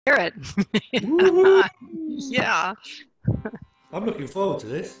Hear it. Woohoo! Yeah. I'm looking forward to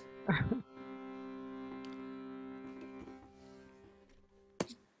this.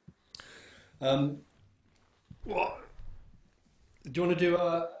 What? Do you want to do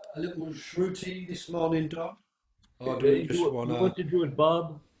a little shruti this morning, Don? Or do we just want You want to... to do it,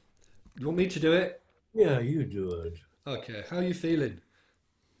 Bob? You want me to do it? Yeah, you do it. Okay, how are you feeling?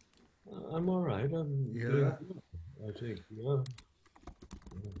 I'm all right. I'm Yeah. doing good, I think. Yeah.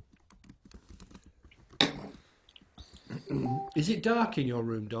 Is it dark in your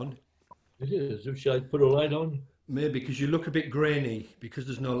room, Don? It is. Shall I put a light on? Maybe because you look a bit grainy because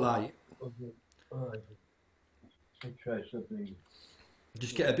there's no light. Okay. All right. I'll try something.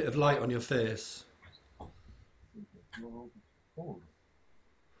 Just get a bit of light on your face.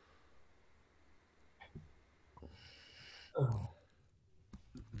 Oh.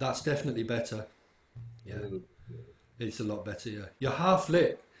 That's definitely better. Yeah, it's a lot better, yeah. You're half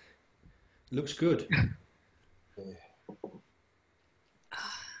lit. Looks good.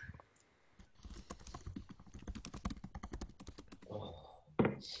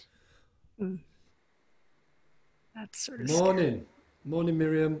 That's sort of Morning. Morning,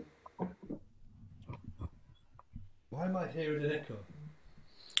 Miriam. Why am I hearing an echo?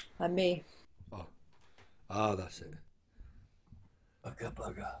 And me. Oh. Ah, that's it.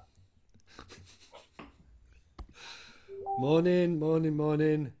 Bugga. Morning, morning,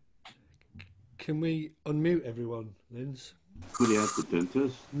 morning. Can we unmute everyone, Linz? Good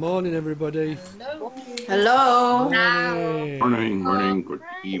afternoon. Morning, everybody. Hello. Morning. Morning, good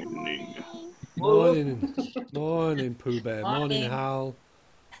evening. Morning. Morning, Pooh Bear. Morning, Hal.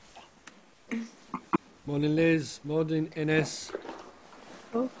 Morning, Liz. Morning, Ines.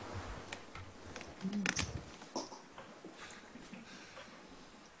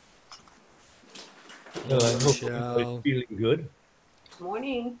 No, I hope Michelle. everybody's feeling good.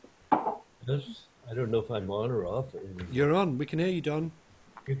 Morning. Yes. I don't know if I'm on or off. You're on. We can hear you, Don.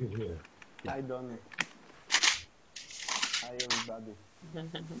 You can hear. Hi, Don. Hi, everybody.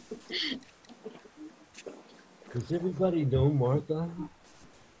 Does everybody know Martha?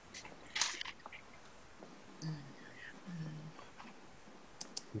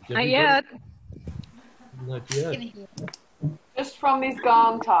 Not yet. Not yet. Just from his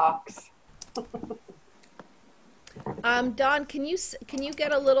Gong talks. Don, can you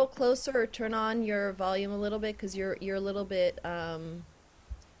get a little closer or turn on your volume a little bit because you're a little bit quiet.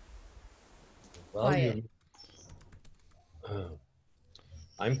 Volume.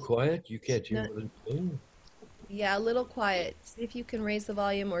 I'm quiet. You can't hear No. what I'm saying. Yeah, a little quiet. See if you can raise the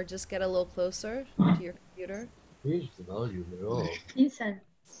volume or just get a little closer to your computer. Raise the volume at all. Listen.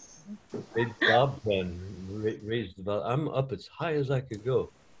 Maybe Bob can raise the volume. I'm up as high as I could go.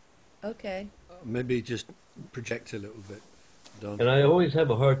 Okay. Maybe just project a little bit, Don. And I always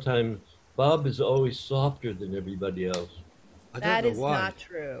have a hard time. Bob is always softer than everybody else I don't That know is why. not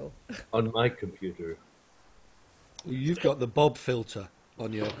true. on my computer. You've got the Bob filter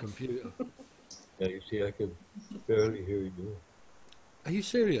on your computer. Yeah, you see, I can barely hear you. Are you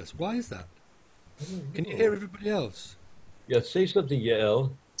serious? Why is that? Can you hear everybody else? Yeah, say something,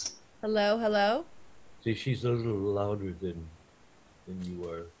 Yael. Hello, hello. See, she's a little louder than you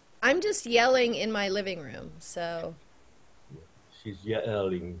are. I'm just yelling in my living room, so She's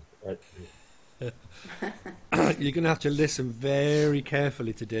yelling at me. You're going to have to listen very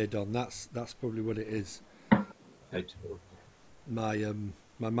carefully today, Don. That's probably what it is. I told My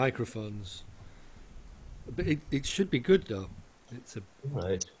microphones. But it should be good though. It's a you.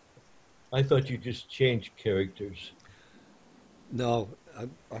 Right. I thought you just changed characters. no.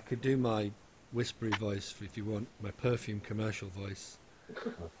 I could do my whispery voice if you want. My perfume commercial voice.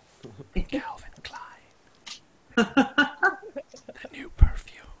 Calvin Klein. The new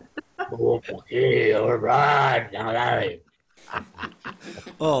perfume. Okay, all right. Now that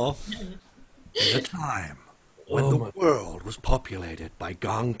Or in a time when the world was populated by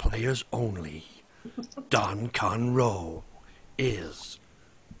Gong players only, Don Conreaux is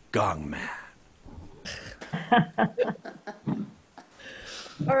Gong Man.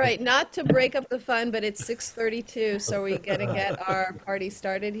 all right, not to break up the fun, but it's 6:32, so we're gonna get our party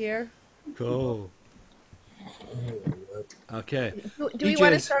started here. Cool. Okay. Do we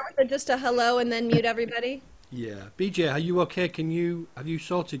want to BJ's start with just a hello and then mute everybody? Yeah. BJ, are you okay? Have you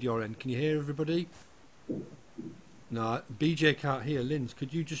sorted your end? Can you hear everybody? No, BJ can't hear. Linz,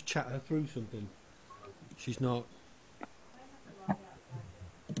 could you just chat her through something? She's not.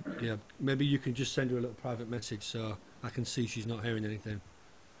 Yeah, maybe you can just send her a little private message so I can see she's not hearing anything.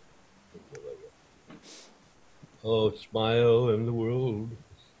 Oh, smile in the world.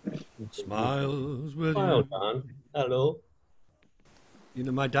 Smiles with Smile, you. Don. Hello. You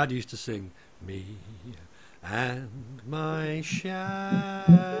know, my dad used to sing, "Me and my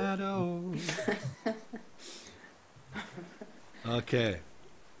shadow." Okay.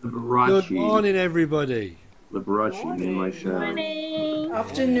 Good Liberace. morning, everybody. Liberace, me and my shadow. Morning.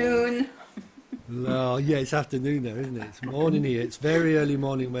 Afternoon. Well, yeah, it's afternoon there, isn't it? It's morning here. It's very early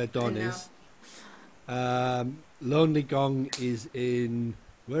morning where Don know. is. Lonely Gong is in.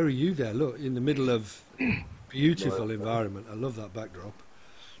 Where are you there? Look, in the middle of beautiful environment. I love that backdrop.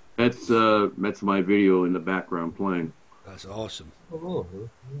 That's my video in the background playing. That's awesome. Oh,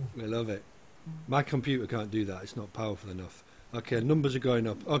 I love it. My computer can't do that. It's not powerful enough. Okay, numbers are going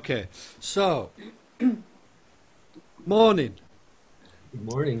up. Okay, so morning. good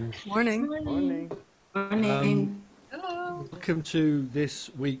morning. Morning. Morning. Um, Hello. Welcome to this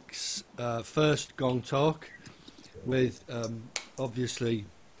week's first Gong Talk with obviously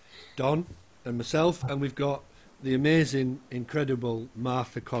Don and myself, and we've got the amazing, incredible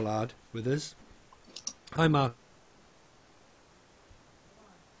Martha Collard with us. Hi, Martha.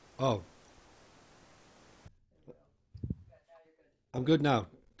 Oh, I'm good now.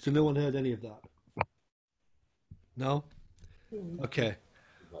 So no one heard any of that? No? Okay.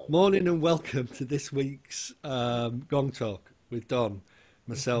 Morning and welcome to this week's Gong Talk with Don,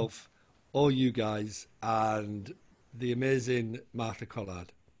 myself, all you guys, and the amazing Martha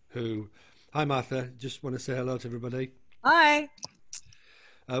Collard, who... Hi, Martha. Just want to say hello to everybody. Hi.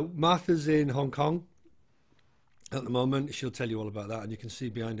 Martha's in Hong Kong at the moment. She'll tell you all about that. And you can see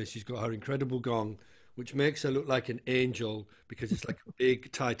behind her, she's got her incredible gong, which makes her look like an angel because it's like a big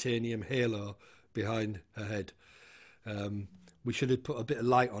titanium halo behind her head. We should have put a bit of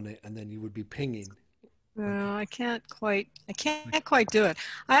light on it, and then you would be pinging. No, I can't quite do it.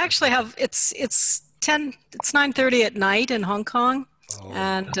 I actually have it's 9:30 at night in Hong Kong. Oh.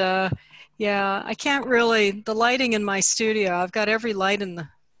 And yeah, I can't really, the lighting in my studio, I've got every light in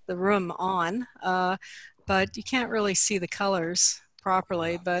the room on, but you can't really see the colors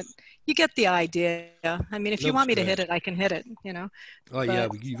properly, but you get the idea. I mean, if you Looks want me to great. hit it, I can hit it, you know. Oh, yeah,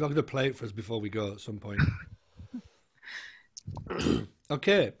 But- you've got to play it for us before we go at some point.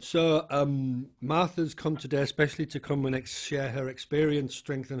 Okay, so Martha's come today especially to come and share her experience,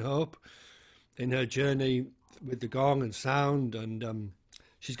 strength and hope in her journey with the gong and sound, and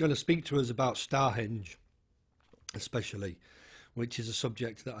she's going to speak to us about Starhenge especially, which is a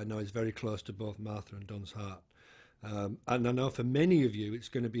subject that I know is very close to both Martha and Don's heart. And I know for many of you it's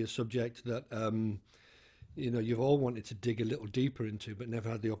going to be a subject that you know, you've all wanted to dig a little deeper into but never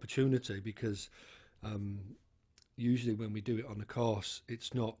had the opportunity because usually when we do it on a course,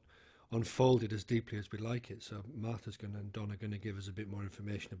 it's not unfolded as deeply as we'd like it. So Martha's going to, and Don are going to give us a bit more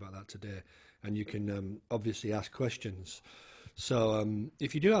information about that today. And you can obviously ask questions. So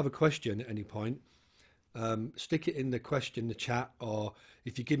if you do have a question at any point, stick it in the chat, or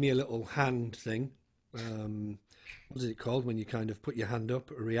if you give me a little hand thing, what is it called when you kind of put your hand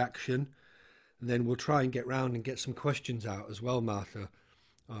up, a reaction, and then we'll try and get round and get some questions out as well, Martha,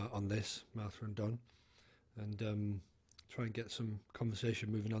 on this, Martha and Don, and try and get some conversation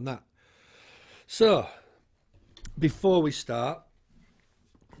moving on that. So, before we start,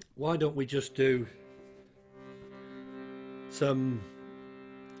 why don't we just do some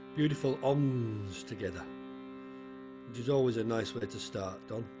beautiful oms together, which is always a nice way to start,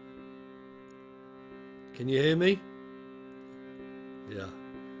 Don. Can you hear me? Yeah.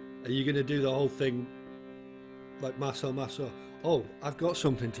 Are you going to do the whole thing like Maso Maso? Oh, I've got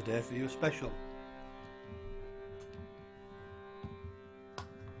something today for you, special.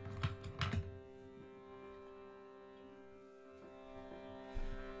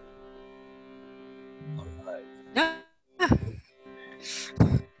 Yeah.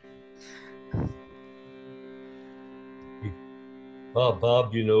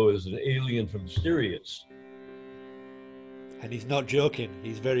 Bob, you know, is an alien from Sirius. And he's not joking.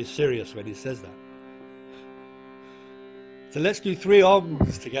 He's very serious when he says that. So let's do 3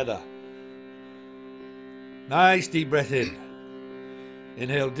 oms together. Nice deep breath in.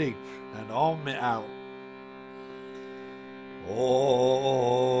 Inhale deep and om it out.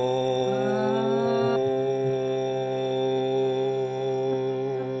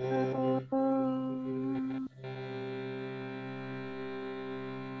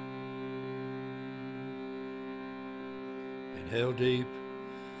 Inhale deep.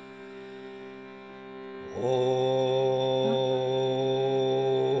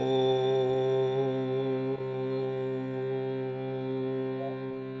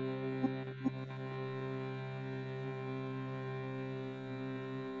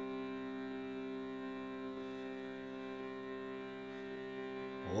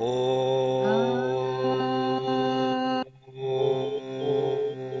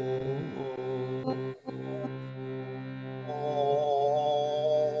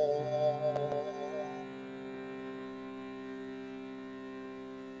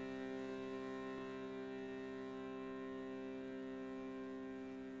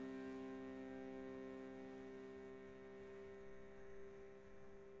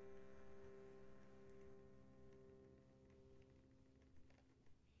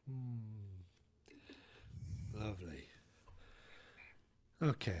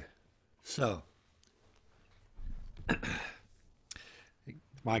 Okay, so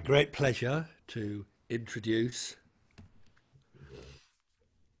my great pleasure to introduce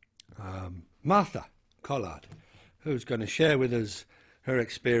Martha Collard, who's going to share with us her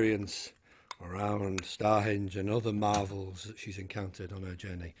experience around Starhenge and other marvels that she's encountered on her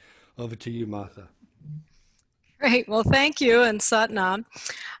journey. Over to you, Martha. Great. Well, thank you, and Satnam.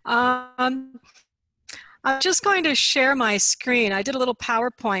 I'm just going to share my screen. I did a little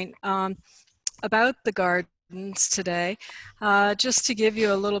PowerPoint about the gardens today, just to give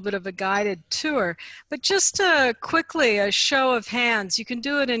you a little bit of a guided tour. But just quickly, a show of hands. You can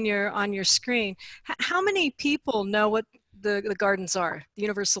do it on your screen. How many people know what the gardens are, the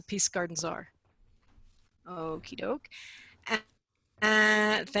Universal Peace Gardens are? Okie doke.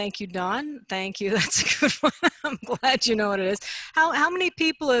 Thank you, Don. Thank you. That's a good one. I'm glad you know what it is. How many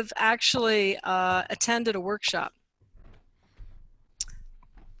people have actually attended a workshop?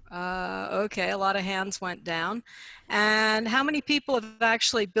 Okay, a lot of hands went down. And how many people have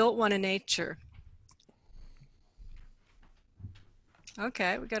actually built one in nature?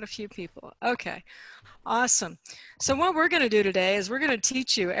 Okay, we got a few people. Okay, awesome. So what we're going to do today is we're going to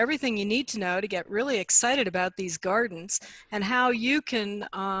teach you everything you need to know to get really excited about these gardens and how you can,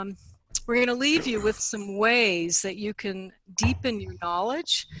 we're going to leave you with some ways that you can deepen your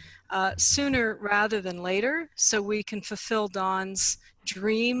knowledge sooner rather than later, so we can fulfill Don's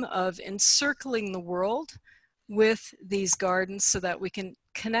dream of encircling the world with these gardens so that we can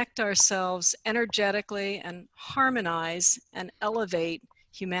connect ourselves energetically and harmonize and elevate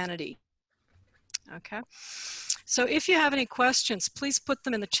humanity. Okay, so if you have any questions, please put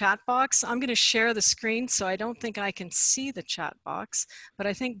them in the chat box. I'm going to share the screen, so I don't think I can see the chat box, but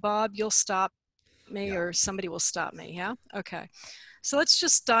I think, Bob, you'll stop me, or somebody will stop me, yeah? Okay, so let's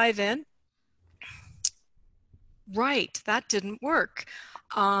just dive in. Right, that didn't work.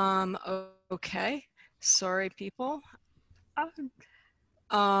 Okay, sorry, people.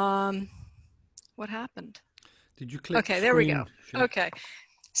 What happened? Did you click Okay, there we go. Okay,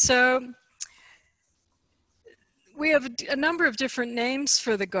 so we have a number of different names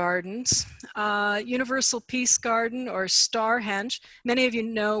for the gardens. Universal Peace Garden or Starhenge. Many of you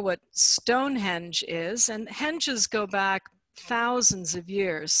know what Stonehenge is, and henges go back thousands of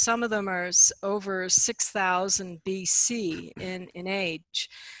years. Some of them are over 6,000 BC in age.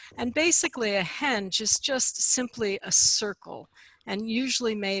 And basically a henge is just simply a circle, and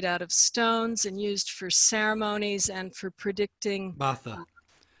usually made out of stones and used for ceremonies and for predicting. Martha,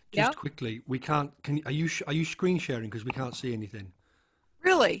 just quickly, we can't. Are you screen sharing, because we can't see anything?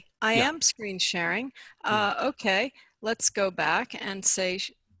 Really, I am screen sharing. Okay, let's go back and say,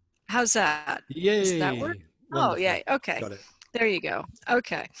 how's that? Yay! Does that work? Wonderful. Oh, yay! Okay, got it. There you go.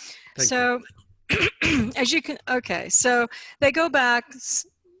 Okay, Thank you. as you can, okay, so they go back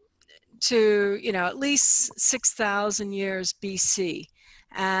to, you know, at least 6,000 years BC.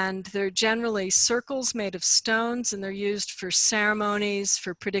 And they're generally circles made of stones, and they're used for ceremonies,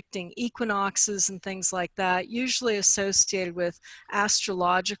 for predicting equinoxes and things like that, usually associated with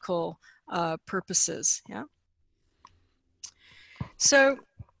astrological purposes. Yeah. So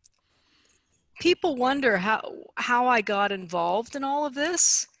people wonder how I got involved in all of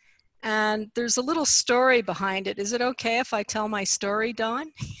this. And there's a little story behind it. Is it okay if I tell my story,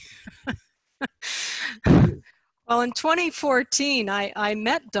 Don? Well, in 2014, I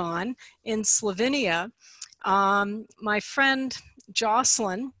met Don in Slovenia. My friend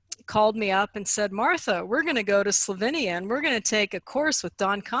Jocelyn called me up and said, Martha, we're going to go to Slovenia and we're going to take a course with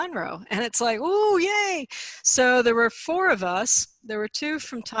Don Conreaux. And it's like, oh, yay. So there were 4 of us. There were 2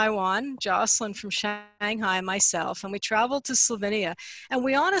 from Taiwan, Jocelyn from Shanghai, and myself. And we traveled to Slovenia. And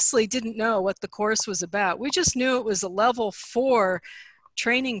we honestly didn't know what the course was about. We just knew it was a level 4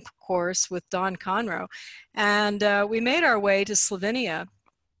 training course with Don Conreaux. And we made our way to Slovenia.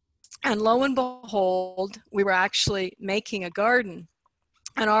 And lo and behold, we were actually making a garden.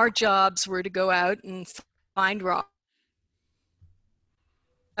 And our jobs were to go out and find rock.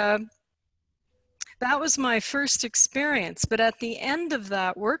 That was my first experience. But at the end of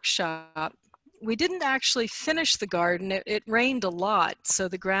that workshop, we didn't actually finish the garden. It rained a lot, so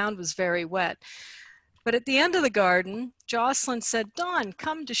the ground was very wet. But at the end of the garden, Jocelyn said, Don,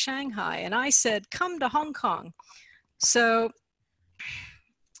 come to Shanghai. And I said, come to Hong Kong. So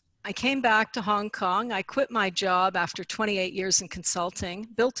I came back to Hong Kong. I quit my job after 28 years in consulting,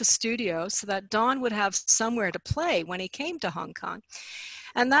 built a studio so that Don would have somewhere to play when he came to Hong Kong.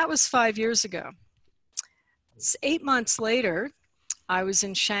 And that was 5 years ago. 8 months later, I was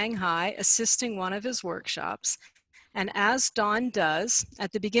in Shanghai assisting one of his workshops. And as Don does,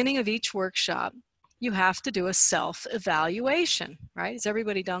 at the beginning of each workshop, you have to do a self-evaluation, right? Has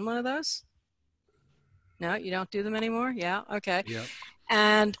everybody done one of those? No, you don't do them anymore? Yeah, okay. Yep.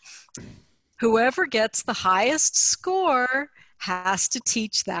 And whoever gets the highest score has to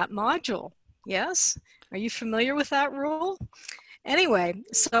teach that module. Yes? Are you familiar with that rule? Anyway,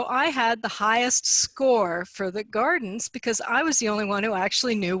 so I had the highest score for the gardens because I was the only one who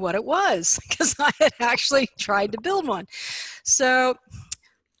actually knew what it was, because I had actually tried to build one. So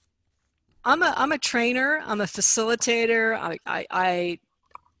I'm a trainer, I'm a facilitator,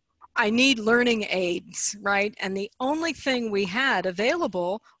 I need learning aids, right? And the only thing we had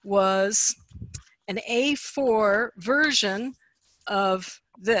available was an A4 version of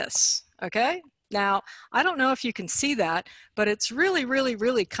this, okay? Now, I don't know if you can see that, but it's really, really,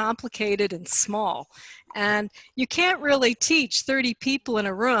 really complicated and small. And you can't really teach 30 people in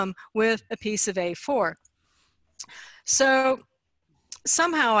a room with a piece of A4. So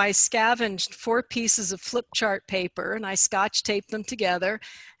somehow I scavenged 4 pieces of flip chart paper and I scotch taped them together.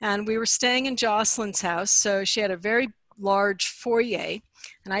 And we were staying in Jocelyn's house, so she had a very large foyer.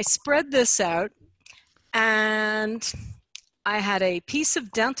 And I spread this out, and I had a piece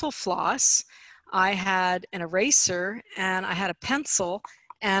of dental floss, I had an eraser, and I had a pencil,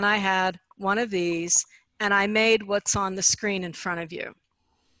 and I had one of these, and I made what's on the screen in front of you.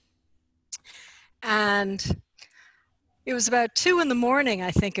 And it was about 2 in the morning,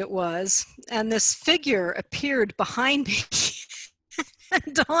 I think it was, and this figure appeared behind me.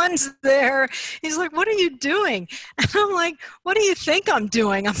 And Don's there. He's like, "What are you doing?" And I'm like, "What do you think I'm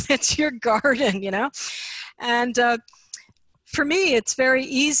doing? It's your garden, you know?" And for me, it's very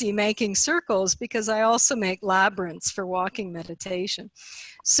easy making circles because I also make labyrinths for walking meditation.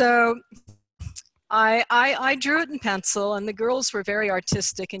 So I drew it in pencil, and the girls were very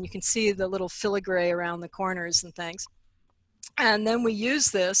artistic, and you can see the little filigree around the corners and things. And then we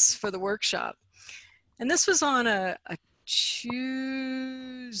used this for the workshop. And this was on a Tuesday.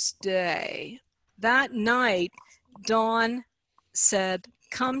 That night, Dawn said,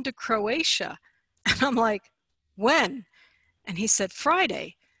 "Come to Croatia." And I'm like, "When?" And he said,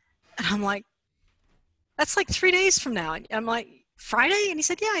 "Friday." And I'm like, "That's like 3 days from now." And I'm like, "Friday?" And he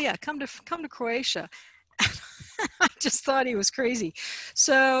said, yeah, come to Croatia." And I just thought he was crazy.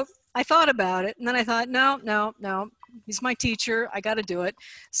 So I thought about it, and then I thought, no, he's my teacher, I got to do it.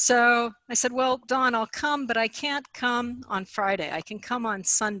 So I said, "Well, Dawn, I'll come, but I can't come on Friday. I can come on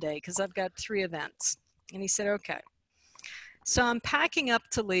Sunday because I've got 3 events." And he said, "Okay." So I'm packing up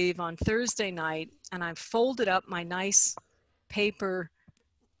to leave on Thursday night, and I've folded up my nice paper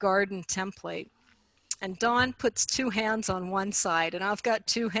garden template. And Don puts 2 hands on one side, and I've got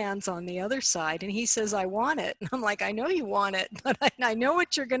 2 hands on the other side. And he says, "I want it." And I'm like, "I know you want it, but I know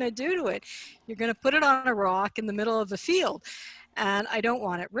what you're going to do to it. You're going to put it on a rock in the middle of the field. And I don't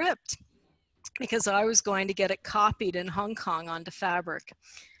want it ripped," because I was going to get it copied in Hong Kong onto fabric.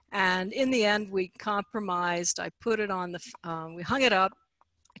 And in the end, we compromised. I put it on we hung it up.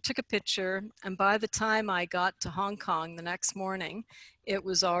 I took a picture, and by the time I got to Hong Kong the next morning, it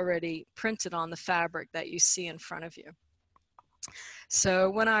was already printed on the fabric that you see in front of you. So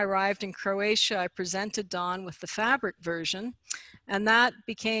when I arrived in Croatia, I presented Don with the fabric version, and that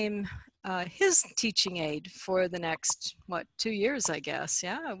became his teaching aid for the next, 2 years, I guess.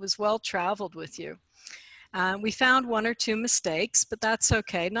 Yeah, I was well traveled with you. We found 1 or 2 mistakes, but that's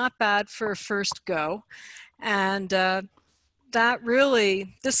okay. Not bad for a first go. And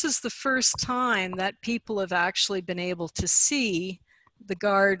this is the first time that people have actually been able to see the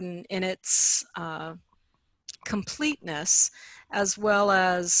garden in its completeness, as well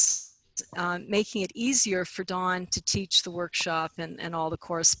as making it easier for Dawn to teach the workshop and all the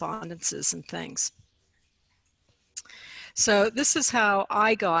correspondences and things. So this is how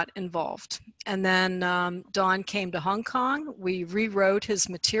I got involved. And then Dawn came to Hong Kong. We rewrote his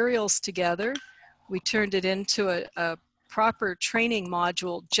materials together. We turned it into a proper training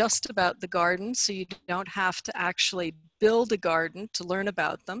module just about the garden, so you don't have to actually build a garden to learn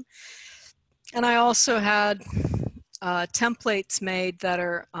about them. And I also had templates made that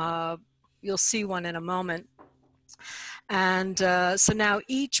are, you'll see one in a moment. And so now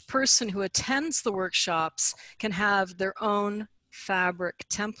each person who attends the workshops can have their own fabric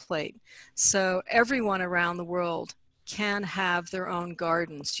template. So everyone around the world can have their own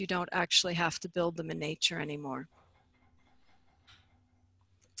gardens. You don't actually have to build them in nature anymore.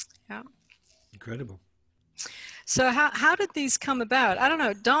 Yeah. Incredible. So how did these come about? I don't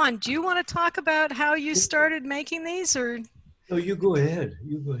know. Dawn, do you want to talk about how you started making these, or? No, you go ahead.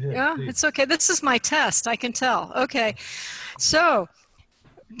 You go ahead. Yeah, please. it's okay. This is my test. I can tell. Okay. So,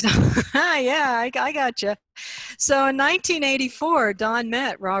 yeah, I got you. So in 1984, Don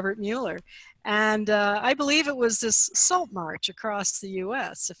met Robert Mueller, And I believe it was this salt march across the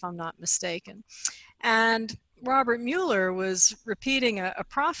US, if I'm not mistaken. And Robert Mueller was repeating a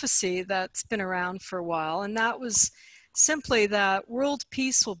prophecy that's been around for a while, and that was simply that world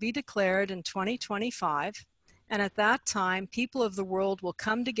peace will be declared in 2025. And at that time, people of the world will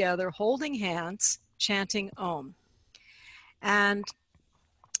come together holding hands, chanting Om. And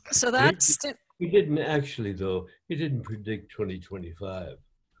so that's... He didn't actually, though. He didn't predict 2025.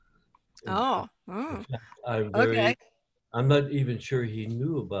 Oh, In fact, okay. I'm not even sure he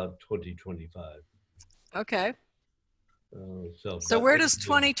knew about 2025. Okay. So where does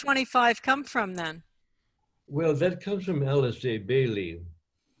 2025 come from then? Well, that comes from L.S.A. Bailey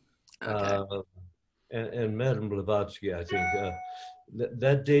Okay. and Madame Blavatsky, I think.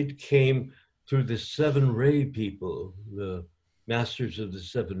 That date came through the seven ray people, the masters of the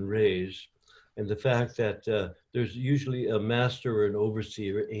seven rays, and the fact that there's usually a master or an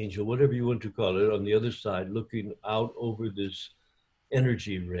overseer, angel, whatever you want to call it, on the other side, looking out over this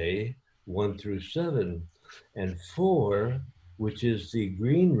energy ray, 1 through 7. And 4, which is the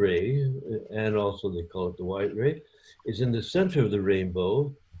green ray, and also they call it the white ray, is in the center of the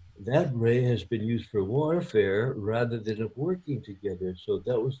rainbow. That ray has been used for warfare rather than working together. So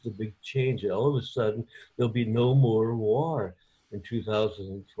that was the big change. All of a sudden, there'll be no more war in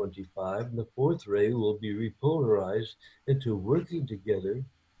 2025. And the 4th ray will be repolarized into working together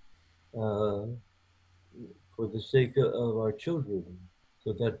for the sake of our children.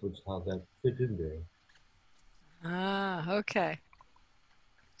 So that was how that fit in there. Ah, okay.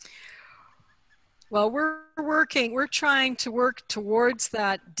 Well, we're trying to work towards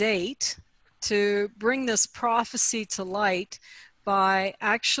that date to bring this prophecy to light by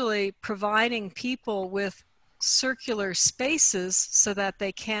actually providing people with circular spaces so that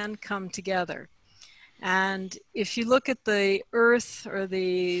they can come together. And if you look at the earth or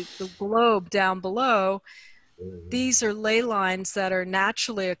the globe down below, these are ley lines that are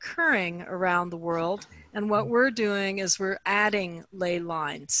naturally occurring around the world. And what we're doing is we're adding ley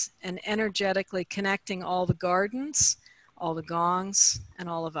lines and energetically connecting all the gardens, all the gongs, and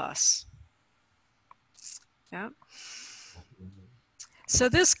all of us. Yeah. So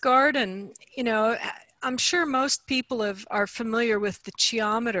this garden, you know, I'm sure most people are familiar with the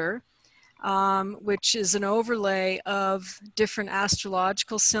geometer, which is an overlay of different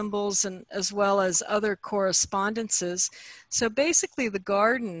astrological symbols and as well as other correspondences. So basically the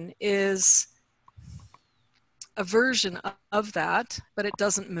garden is a version of that, but it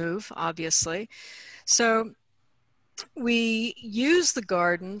doesn't move, obviously. So we use the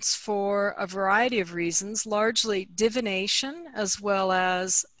gardens for a variety of reasons, largely divination as well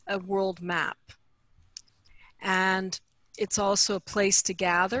as a world map. And it's also a place to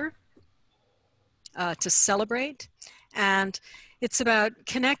gather, to celebrate, and it's about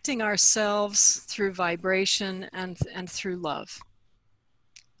connecting ourselves through vibration and through love.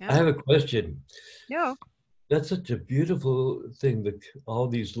 Yeah. I have a question. Yeah. That's such a beautiful thing, that all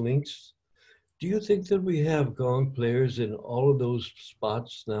these links. Do you think that we have gong players in all of those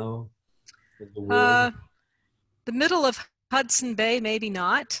spots now in the world? The middle of Hudson Bay, maybe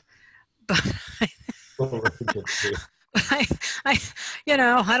not, but I you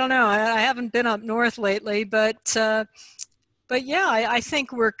know, I don't know. I haven't been up north lately, but yeah, I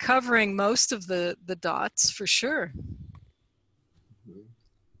think we're covering most of the dots for sure.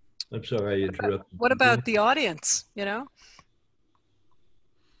 I'm sorry I interrupted. What about the audience, you know?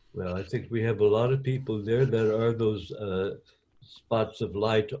 Well, I think we have a lot of people there that are those spots of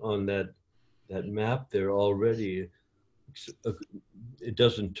light on that map there already. It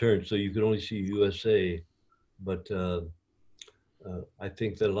doesn't turn, so you can only see USA. But I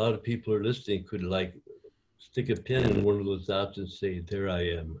think that a lot of people are listening could like stick a pin in one of those dots and say, there I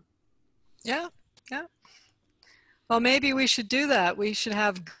am. Yeah, yeah. Well, maybe we should do that. We should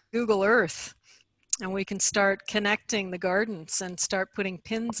have Google Earth, and we can start connecting the gardens and start putting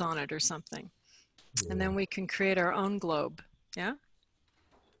pins on it or something. Yeah. And then we can create our own globe. Yeah?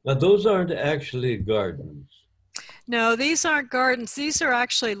 Now, those aren't actually gardens. No, these aren't gardens. These are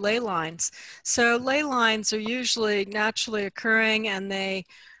actually ley lines. So ley lines are usually naturally occurring, and they,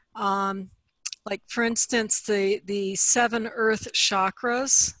 like for instance, the 7 earth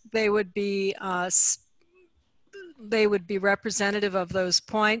chakras, they would be representative of those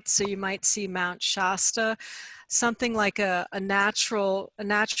points. So you might see Mount Shasta, something like a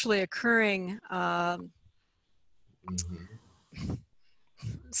naturally occurring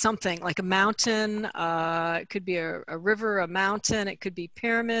something like a mountain. It could be a river, a mountain. It could be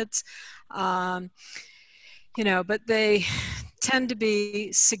pyramids. You know, but tend to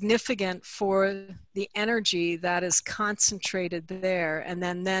be significant for the energy that is concentrated there and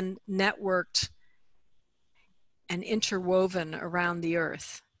then networked and interwoven around the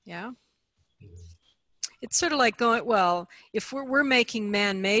earth. Yeah. It's sort of like going, well, if we're making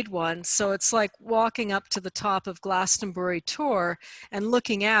man-made ones, so it's like walking up to the top of Glastonbury Tor and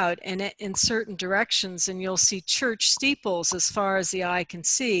looking out and in certain directions, and you'll see church steeples as far as the eye can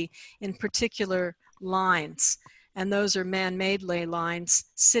see in particular lines. And those are man-made ley lines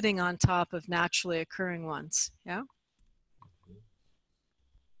sitting on top of naturally occurring ones. Yeah.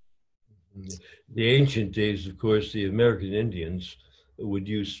 The ancient days, of course, the American Indians would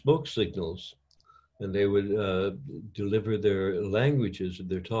use smoke signals, and they would deliver their languages,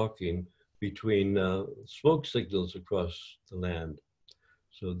 their talking, between smoke signals across the land.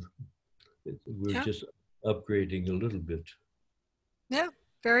 So we're just upgrading a little bit. Yeah,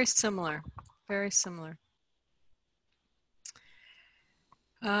 very similar, very similar.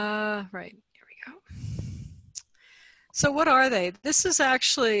 Right, here we go. So what are they? This is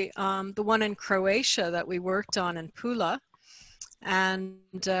actually the one in Croatia that we worked on in Pula. And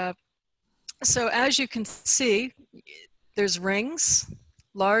so as you can see, there's rings,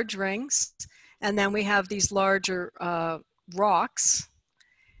 large rings, and then we have these larger rocks.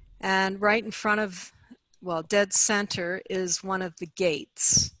 And right in front of, well, dead center is one of the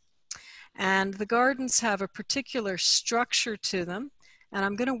gates. And the gardens have a particular structure to them. And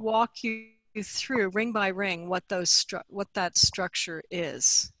I'm going to walk you through ring by ring what that structure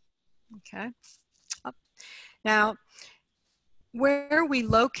is. Okay. Now, where we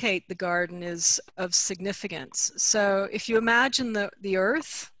locate the garden is of significance. So if you imagine the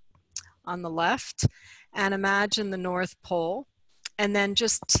earth on the left and imagine the North Pole, and then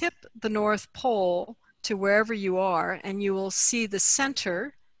just tip the North Pole to wherever you are, and you will see the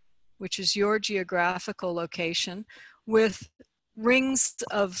center, which is your geographical location, with rings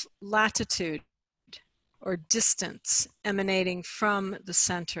of latitude or distance emanating from the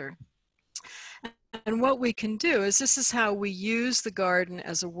center. And what we can do is, this is how we use the garden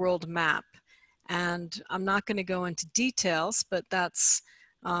as a world map. And I'm not going to go into details, but that's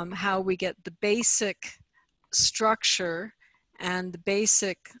how we get the basic structure and the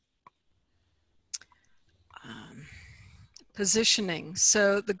basic positioning.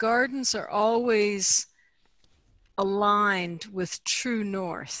 So the gardens are always aligned with true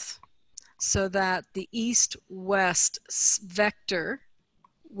north, so that the east-west vector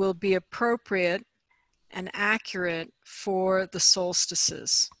will be appropriate and accurate for the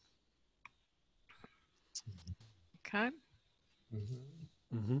solstices. Okay.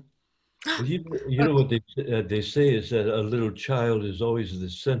 Mm-hmm. Well, you know what they say is that a little child is always the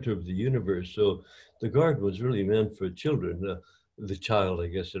center of the universe. So the garden was really meant for children, the child, I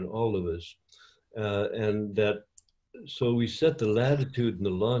guess, in all of us, and that. So we set the latitude and the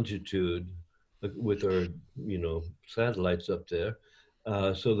longitude with our, satellites up there,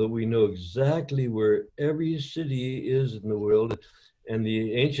 so that we know exactly where every city is in the world. And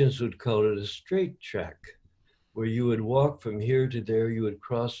the ancients would call it a straight track, where you would walk from here to there, you would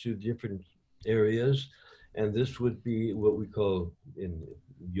cross through different areas. And this would be what we call in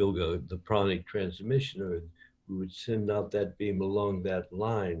yoga, the pranic transmission, or we would send out that beam along that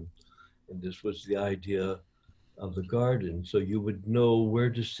line. And this was the idea of the garden. So you would know where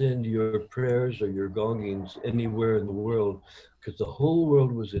to send your prayers or your gongings anywhere in the world, because the whole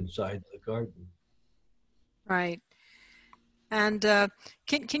world was inside the garden. Right. And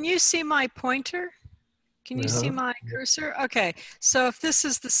can you see my pointer? Can you see my cursor? Okay, so if this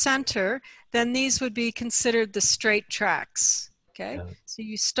is the center, then these would be considered the straight tracks. Okay, so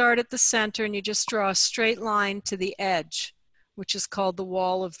you start at the center and you just draw a straight line to the edge, which is called the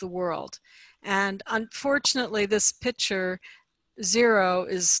wall of the world. And unfortunately, this picture 0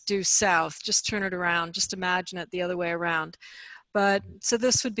 is due south. Just turn it around. Just imagine it the other way around. But so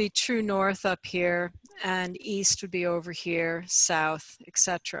this would be true north up here, and east would be over here, south,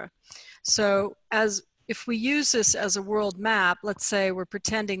 etc. So if we use this as a world map, let's say we're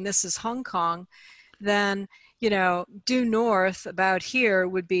pretending this is Hong Kong, then, due north about here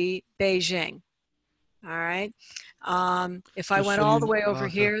would be Beijing. All right. If I went all the way over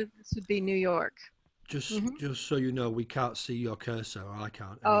here, this would be New York. Just so you know, we can't see your cursor, or I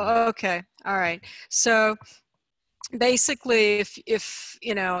can't. Anyway. Oh, okay. All right. So basically, if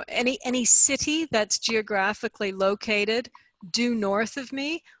any city that's geographically located due north of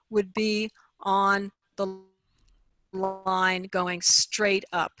me would be on the line going straight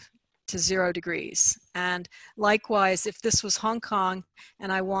up to 0 degrees. And likewise, if this was Hong Kong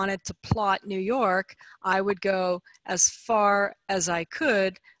and I wanted to plot New York, I would go as far as I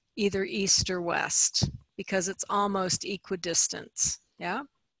could, either east or west, because it's almost equidistant. Yeah?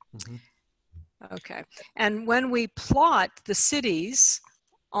 Mm-hmm. Okay. And when we plot the cities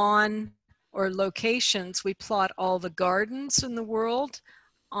on, or locations, we plot all the gardens in the world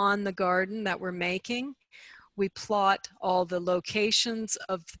on the garden that we're making. We plot all the locations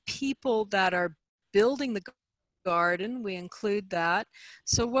of the people that are building the garden. We include that.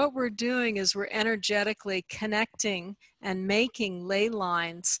 So what we're doing is we're energetically connecting and making ley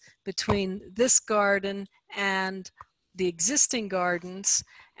lines between this garden and the existing gardens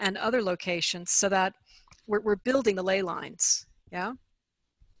and other locations, so that we're building the ley lines. Yeah.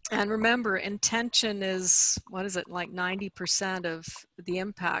 And remember, intention is, what is it, like 90% of the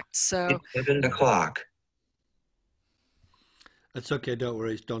impact. So it's 7 o'clock. That's okay, don't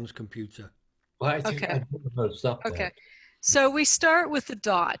worry, it's Don's computer. Well, I think Okay. I don't know how to stop that. Okay, so we start with the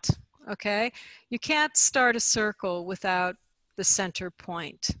dot, okay? You can't start a circle without the center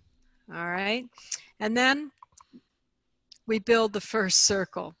point, all right? And then we build the first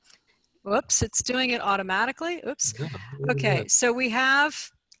circle. Whoops, it's doing it automatically. Oops. Okay, so we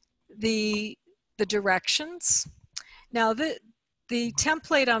have the directions. Now, the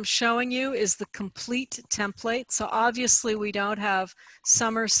template I'm showing you is the complete template. So obviously we don't have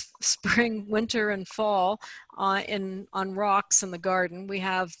summer, spring, winter, and fall on rocks in the garden. We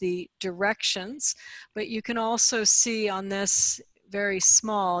have the directions, but you can also see on this very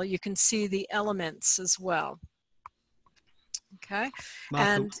small, you can see the elements as well. Okay. Martha,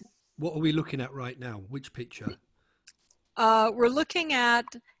 and what are we looking at right now? Which picture? We're looking at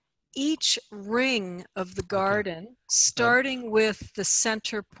each ring of the garden, starting with the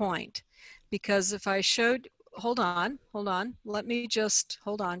center point. Because if I showed, hold on, let me just,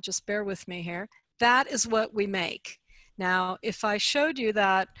 hold on, just bear with me here. That is what we make. Now, if I showed you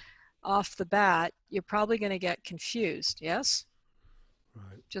that off the bat, you're probably going to get confused, yes?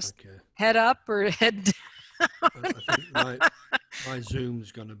 Right, just okay. Head up or head down? I think my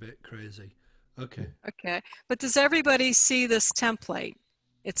Zoom's gone a bit crazy. Okay. Okay, but does everybody see this template?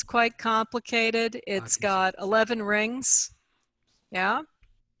 It's quite complicated. It's got 11 rings. Yeah?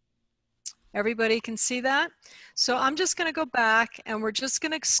 Everybody can see that? So I'm just going to go back and we're just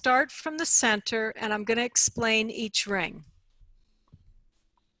going to start from the center and I'm going to explain each ring.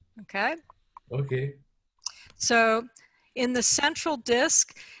 Okay? Okay. So in the central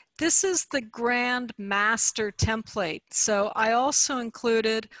disc, this is the Grand Master template. So I also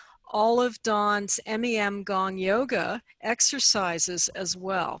included all of Dawn's MEM Gong Yoga exercises as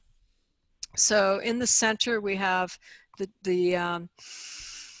well. So in the center we have the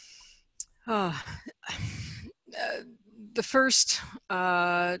first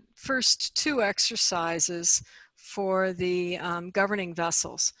two exercises for the governing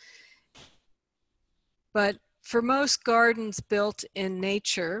vessels. But for most gardens built in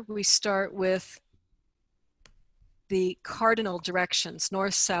nature, we start with the cardinal directions,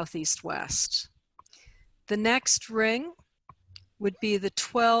 north, south, east, west. The next ring would be the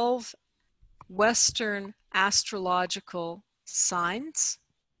 12 Western astrological signs.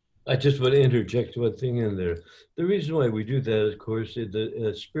 I just want to interject one thing in there. The reason why we do that, of course, is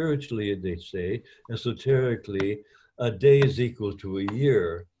that spiritually, they say, esoterically, a day is equal to a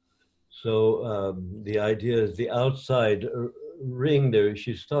year. So the idea is the outside ring there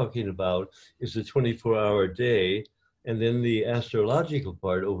she's talking about is a 24-hour day. And then the astrological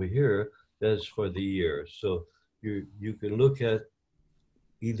part over here, that's for the year. So you can look at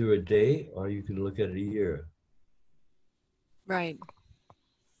either a day or you can look at a year. Right.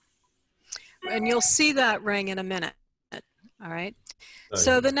 And you'll see that ring in a minute. All right.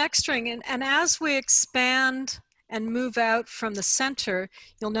 So the next ring, and as we expand and move out from the center,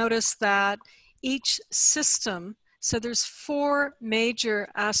 you'll notice that each system, so there's 4 major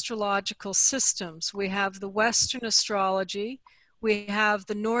astrological systems. We have the Western astrology, we have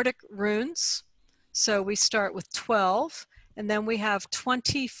the Nordic runes, so we start with 12, and then we have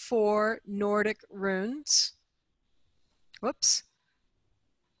 24 Nordic runes. Whoops.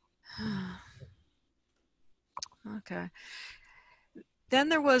 Okay. Then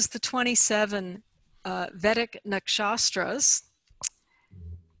there was the 27 Vedic nakshastras.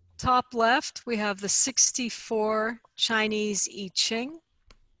 Top left, we have the 64 Chinese I Ching.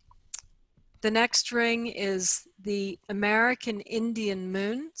 The next ring is the American Indian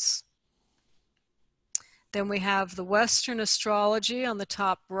moons. Then we have the Western astrology on the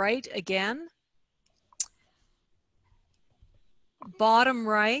top right again. Bottom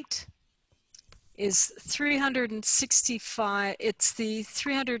right is 365, it's the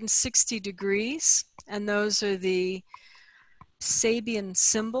 360 degrees, and those are the Sabian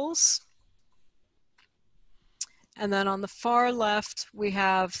symbols. And then on the far left, we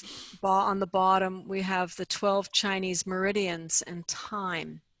have, on the bottom, we have the 12 Chinese meridians and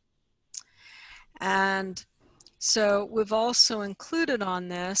time. And so we've also included on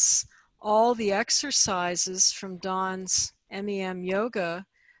this all the exercises from Dawn's MEM yoga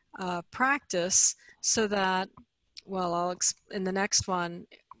practice, so that, well, in the next one,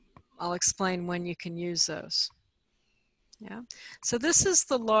 I'll explain when you can use those. Yeah. So this is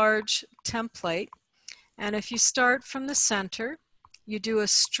the large template. And if you start from the center, you do a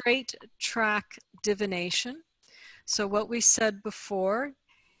straight track divination. So what we said before,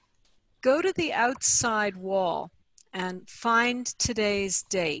 go to the outside wall and find today's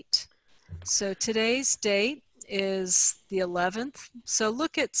date. So today's date is the 11th. So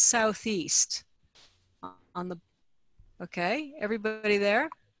look at southeast on the, okay, everybody there?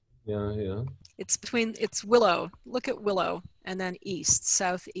 Yeah, yeah. It's Willow. Look at Willow, and then east,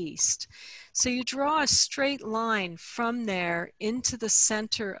 southeast. So you draw a straight line from there into the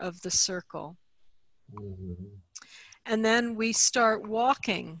center of the circle. Mm-hmm. And then we start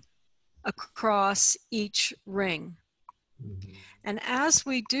walking across each ring. Mm-hmm. And as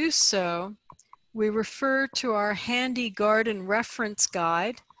we do so, we refer to our handy garden reference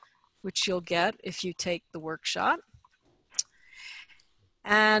guide, which you'll get if you take the workshop.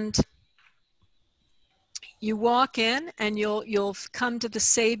 And you walk in and you'll come to the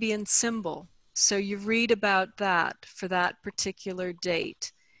Sabian symbol. So you read about that for that particular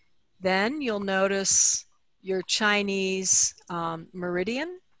date. Then you'll notice your Chinese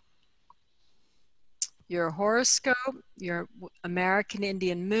meridian, your horoscope, your American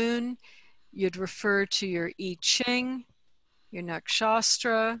Indian moon. You'd refer to your I Ching, your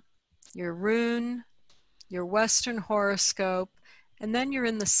nakshastra, your rune, your Western horoscope, and then you're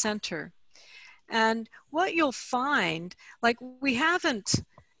in the center. And what you'll find, like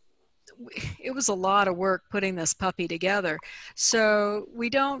it was a lot of work putting this puppy together. So we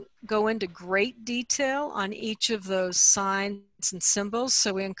don't go into great detail on each of those signs and symbols.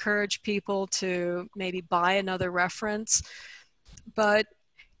 So we encourage people to maybe buy another reference. But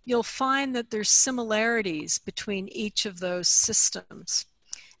you'll find that there's similarities between each of those systems.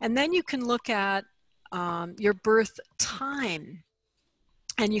 And then you can look at your birth time.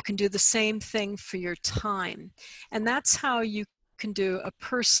 And you can do the same thing for your time. And that's how you can do a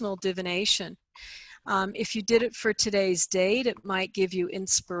personal divination. If you did it for today's date, it might give you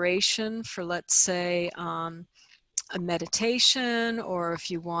inspiration for, let's say, a meditation, or if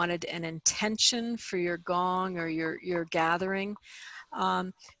you wanted an intention for your gong or your gathering.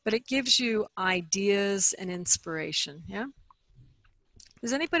 But it gives you ideas and inspiration, yeah?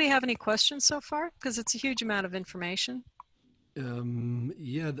 Does anybody have any questions so far? Because it's a huge amount of information.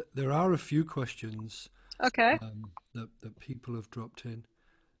 Yeah, there are a few questions. Okay. That people have dropped in.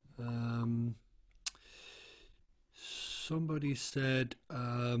 Somebody said,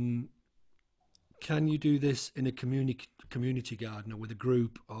 can you do this in a community garden or with a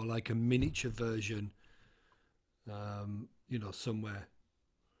group, or like a miniature version, somewhere?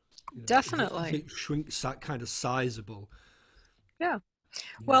 Definitely. Is it shrinks that kind of sizable? Yeah.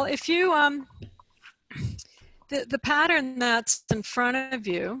 Well, if you, the pattern that's in front of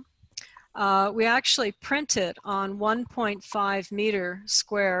you, we actually print it on 1.5 meter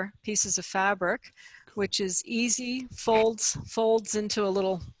square pieces of fabric, which is easy, folds into a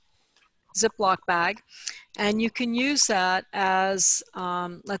little Ziploc bag. And you can use that as,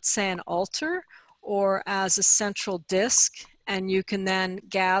 let's say, an altar or as a central disc. And you can then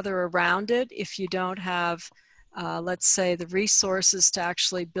gather around it if you don't have, let's say, the resources to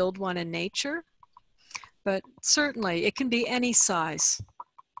actually build one in nature. But certainly, it can be any size.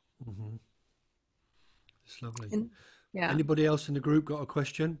 Mm-hmm. It's lovely. Yeah. Anybody else in the group got a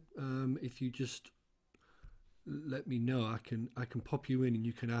question? If you just let me know, I can pop you in and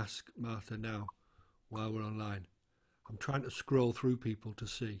you can ask Martha now while we're online. I'm trying to scroll through people to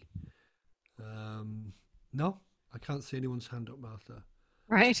see. No, I can't see anyone's hand up, Martha.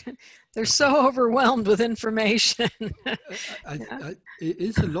 Right? They're so overwhelmed with information. It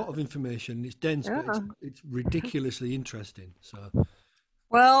is a lot of information. It's dense, Yeah. but it's ridiculously interesting. So,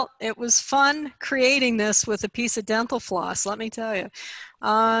 well, it was fun creating this with a piece of dental floss, let me tell you.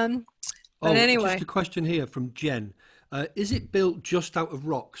 But anyway, just a question here from Jen. Is it built just out of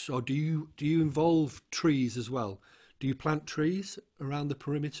rocks, or do you involve trees as well? Do you plant trees around the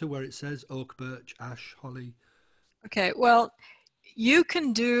perimeter where it says oak, birch, ash, holly? Okay, well, you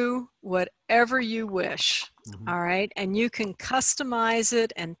can do whatever you wish, all right? And you can customize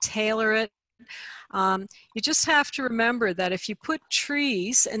it and tailor it. You just have to remember that if you put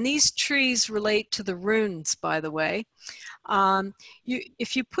trees, and these trees relate to the runes, by the way,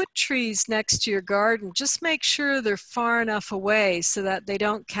 If you put trees next to your garden, just make sure they're far enough away so that they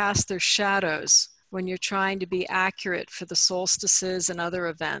don't cast their shadows when you're trying to be accurate for the solstices and other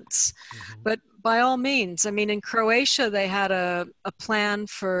events. But by all means, I mean, in Croatia, they had a plan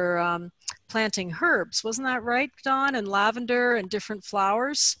for planting herbs. Wasn't that right, Don? And lavender and different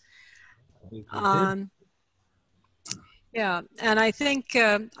flowers? I think we did. Yeah, and I think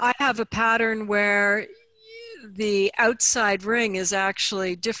I have a pattern where the outside ring is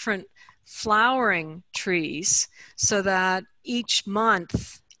actually different flowering trees so that each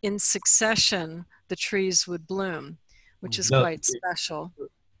month in succession the trees would bloom, which is Now, quite special.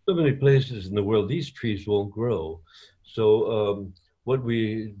 so many places in the world, these trees won't grow. So what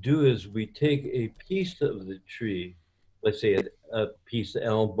we do is we take a piece of the tree, let's say a piece of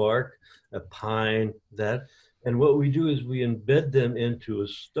elm bark, a pine, that, and what we do is we embed them into a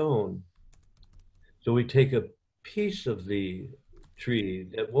stone. So we take a piece of the tree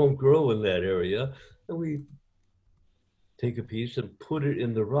that won't grow in that area, and we take a piece and put it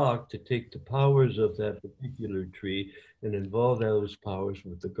in the rock to take the powers of that particular tree and involve those powers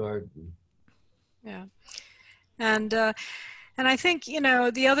with the garden. Yeah, and I think, you know,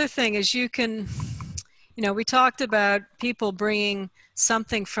 the other thing is you can, you know, we talked about people bringing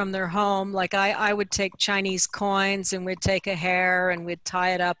something from their home. Like I would take Chinese coins and we'd take a hair and we'd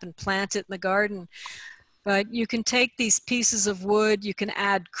tie it up and plant it in the garden. But you can take these pieces of wood, you can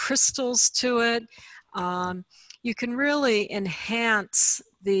add crystals to it. You can really enhance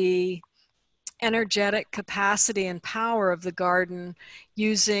the energetic capacity and power of the garden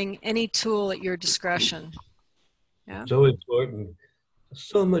using any tool at your discretion. Yeah. So important.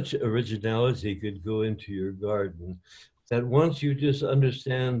 So much originality could go into your garden that once you just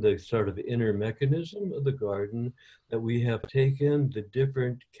understand the sort of inner mechanism of the garden, that we have taken the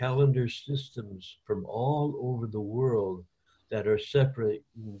different calendar systems from all over the world that are separate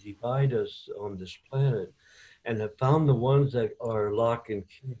and divide us on this planet, and have found the ones that are lock and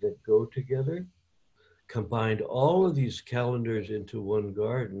key that go together, combined all of these calendars into one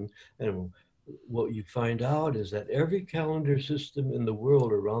garden. And what you find out is that every calendar system in the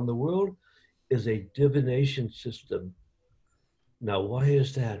world, around the world, is a divination system. Now, why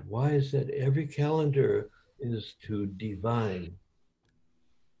is that? Why is that every calendar is to divine?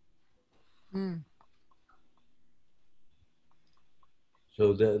 Mm.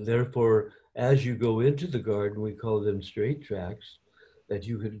 So that therefore, as you go into the garden, we call them straight tracks, that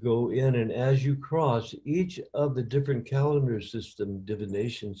you could go in, and as you cross each of the different calendar system,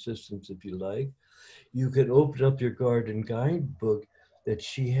 divination systems, if you like, you can open up your garden guidebook that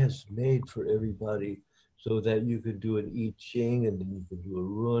she has made for everybody, so that you could do an I Ching and then you could do a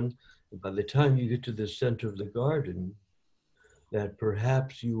run. And by the time you get to the center of the garden, that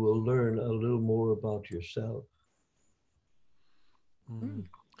perhaps you will learn a little more about yourself. Mm.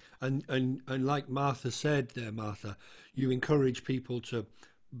 And like Martha said there, Martha, you encourage people to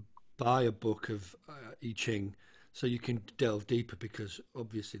buy a book of I Ching so you can delve deeper, because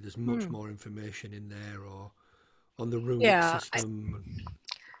obviously there's much more information in there, or on the runic system.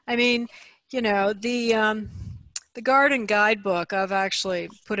 I mean, you know, the garden guidebook, I've actually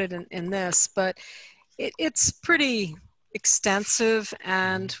put it in this, but it's pretty extensive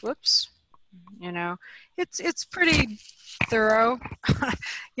and whoops, you know, it's pretty thorough.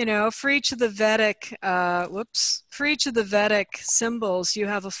 You know, for each of the Vedic for each of the Vedic symbols, you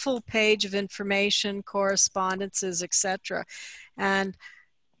have a full page of information, correspondences, etc. And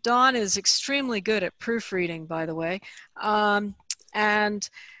Dawn is extremely good at proofreading, by the way. And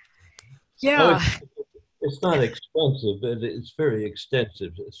yeah, it's not expensive, but it's very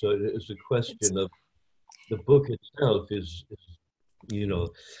extensive. So it's a question of the book itself is, you know,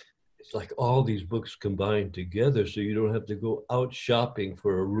 it's like all these books combined together, so you don't have to go out shopping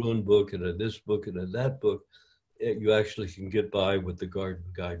for a rune book and a this book and a that book. You actually can get by with the garden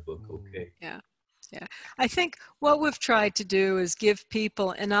guidebook, okay? Yeah. Yeah, I think what we've tried to do is give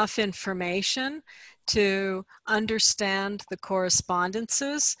people enough information to understand the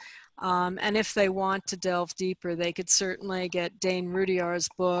correspondences. And if they want to delve deeper, they could certainly get Dane Rudyard's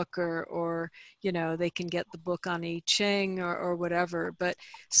book, or you know, they can get the book on I Ching or whatever. But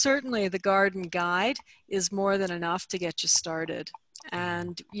certainly the garden guide is more than enough to get you started.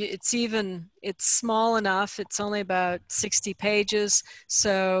 And it's small enough. It's only about 60 pages.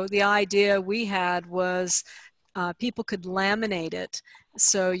 So the idea we had was people could laminate it,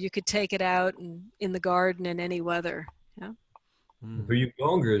 so you could take it out in the garden in any weather. Yeah. For you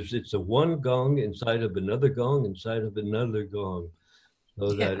gongers, it's a one gong inside of another gong inside of another gong.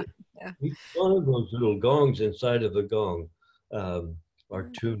 So that each one of those little gongs inside of a gong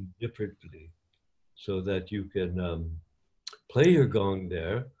are tuned differently, so that you can play your gong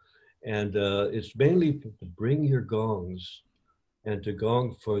there. And it's mainly to bring your gongs and to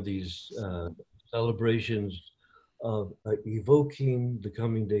gong for these celebrations of evoking the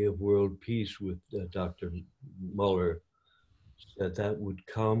coming day of world peace with Dr. Muller, that would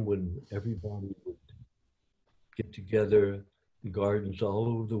come when everybody would get together in gardens all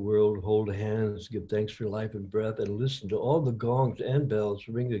over the world, hold hands, give thanks for life and breath, and listen to all the gongs and bells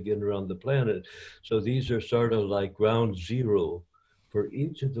ring again around the planet. So these are sort of like ground zero for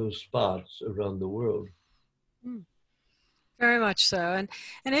each of those spots around the world. Very much so.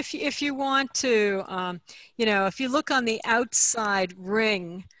 And if you want to, you know, if you look on the outside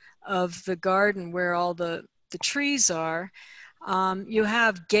ring of the garden where all the trees are, you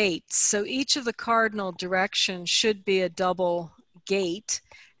have gates. So each of the cardinal directions should be a double gate.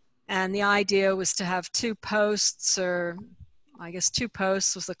 And the idea was to have 2 posts, or I guess 2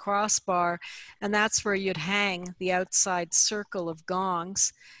 posts with a crossbar, and that's where you'd hang the outside circle of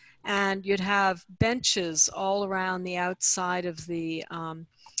gongs. And you'd have benches all around the outside of the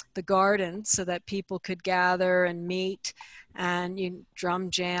garden so that people could gather and meet, and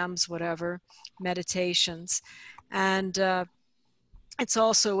drum jams, whatever, meditations. And it's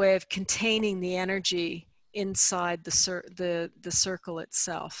also a way of containing the energy inside the circle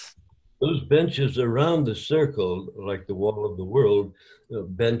itself. Those benches around the circle, like the wall of the world,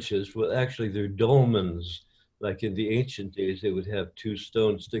 benches, well, actually they're dolmens. Like in the ancient days, they would have 2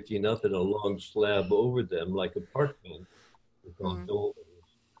 stones sticking up and a long slab over them, like a park bench. They're called dolmens.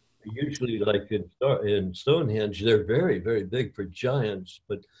 Usually, like in Stonehenge, they're very, very big for giants.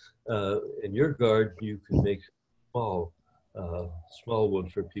 But in your garden, you can make small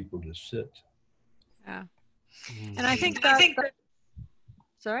ones for people to sit. Yeah, and I think that.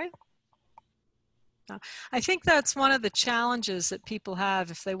 Sorry. I think that's one of the challenges that people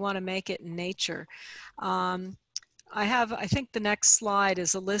have if they want to make it in nature. I think the next slide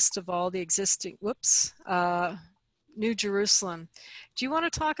is a list of all the existing, New Jerusalem. Do you want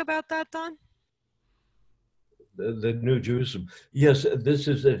to talk about that, Don? The New Jerusalem. Yes, this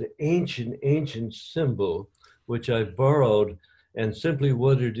is an ancient symbol, which I borrowed. And simply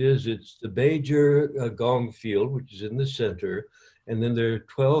what it is, it's the major gong field, which is in the center. And then there are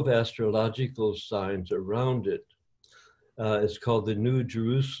 12 astrological signs around it. It's called the New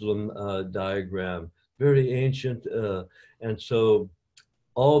Jerusalem diagram, very ancient. And so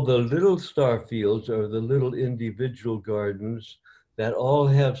all the little star fields are the little individual gardens that all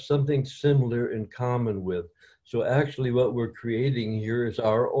have something similar in common with. So actually what we're creating here is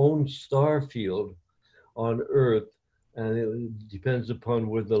our own star field on Earth, and it depends upon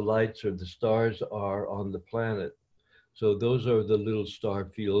where the lights or the stars are on the planet. So those are the little star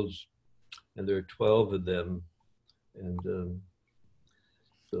fields, and there are 12 of them. And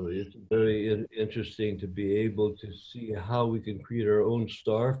so it's very interesting to be able to see how we can create our own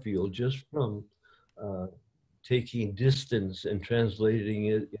star field just from taking distance and translating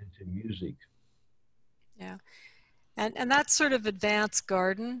it into music. Yeah, and that's sort of advanced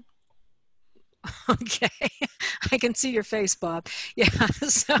garden. Okay, I can see your face, Bob. Yeah,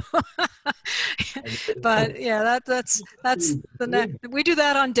 so, but yeah, that's the next. We do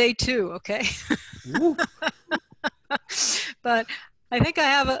that on day 2. Okay, but I think I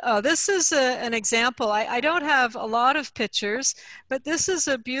have this is an example. I don't have a lot of pictures, but this is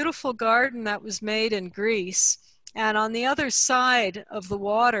a beautiful garden that was made in Greece. And on the other side of the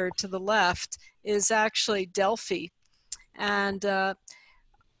water to the left is actually Delphi. And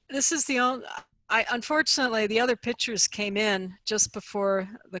this is the only, unfortunately, the other pictures came in just before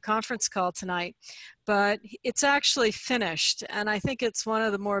the conference call tonight, but it's actually finished. And I think it's one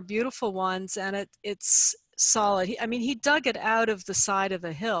of the more beautiful ones, and it's solid. I mean, he dug it out of the side of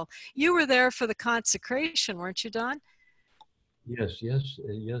a hill. You were there for the consecration, weren't you, Don? Yes.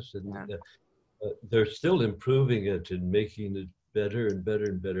 And they're still improving it and making it better and better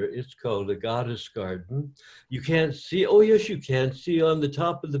and better. It's called a goddess garden. You can't see, oh yes, you can see on the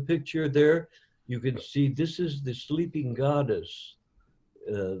top of the picture there, you can see this is the sleeping goddess.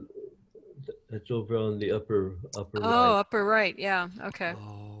 That's over on the upper right. Oh, upper right, yeah, okay.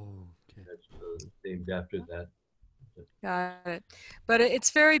 Oh, okay. That's named after that. Got it. But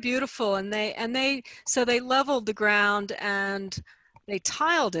it's very beautiful, and they leveled the ground and they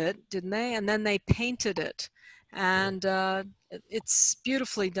tiled it, didn't they? And then they painted it, and it's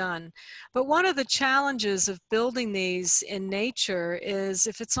beautifully done. But one of the challenges of building these in nature is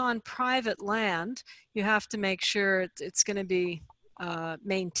if it's on private land, you have to make sure it's going to be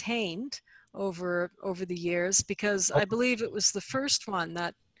maintained over the years, because I believe it was the first one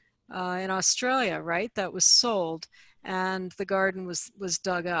that in Australia, right, that was sold, and the garden was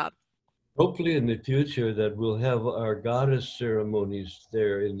dug up. Hopefully in the future that we'll have our goddess ceremonies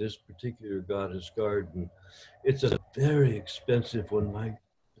there in this particular goddess garden. It's a very expensive one.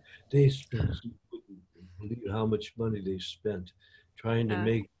 They spent, you wouldn't believe how much money they spent trying to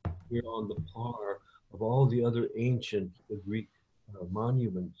make it on the par of all the other ancient Greek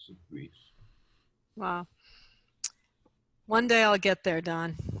monuments of Greece. Wow. One day I'll get there,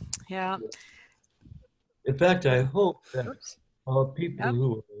 Don. Yeah. In fact, I hope that Oops. people Yep.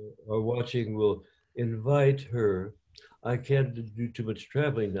 who are watching will invite her. I can't do too much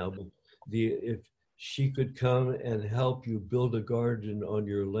traveling now, but if she could come and help you build a garden on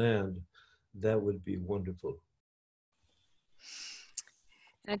your land, that would be wonderful.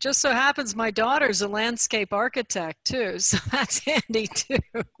 And it just so happens my daughter's a landscape architect too, so that's handy too.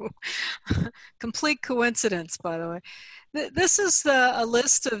 Complete coincidence, by the way. This is a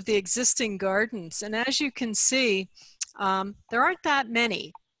list of the existing gardens, and as you can see, there aren't that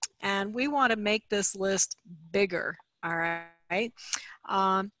many, and we want to make this list bigger, all right?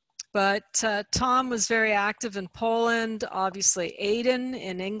 But Tom was very active in Poland, obviously Aiden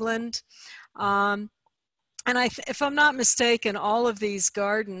in England. And if I'm not mistaken, all of these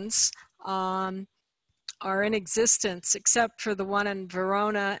gardens are in existence except for the one in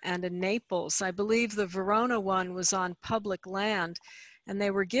Verona and in Naples. I believe the Verona one was on public land and they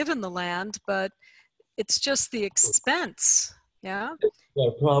were given the land, but it's just the expense. Yeah. It's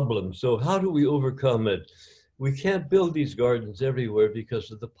a problem. So how do we overcome it? We can't build these gardens everywhere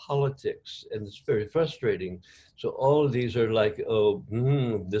because of the politics, and it's very frustrating. So all of these are like, oh,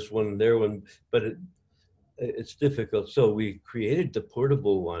 this one, there one, but it's difficult. So we created the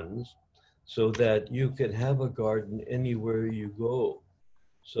portable ones so that you can have a garden anywhere you go.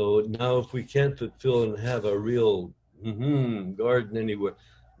 So now if we can't fulfill and have a real garden anywhere,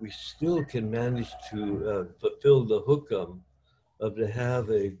 we still can manage to fulfill the hukam of to have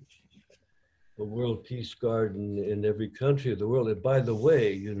a world peace garden in every country of the world. And by the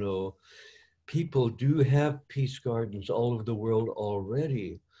way, you know, people do have peace gardens all over the world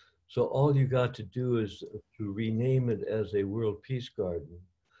already. So all you got to do is to rename it as a World Peace Garden,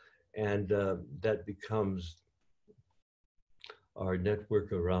 and that becomes our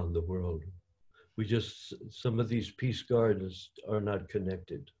network around the world. We just, some of these peace gardens are not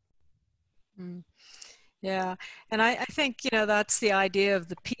connected. Mm. Yeah, and I think, you know, that's the idea of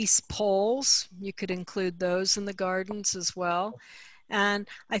the peace poles. You could include those in the gardens as well. And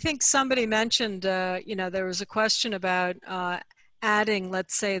I think somebody mentioned, you know, there was a question about adding,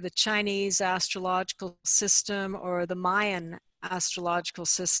 let's say, the Chinese astrological system or the Mayan astrological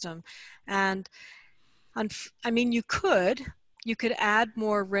system. And I mean, you could add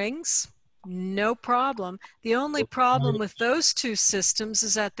more rings, no problem. The only problem with those two systems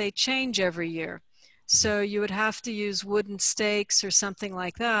is that they change every year. So you would have to use wooden stakes or something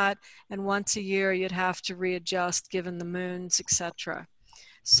like that, and once a year you'd have to readjust given the moons, etc.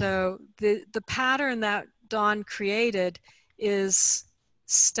 So the pattern that Don created is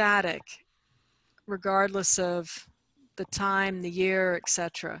static, regardless of the time, the year,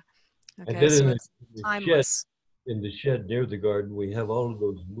 etc. And Okay, then so it's the shed, timeless. in the shed near the garden, we have all of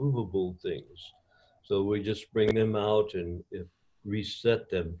those movable things. So we just bring them out and reset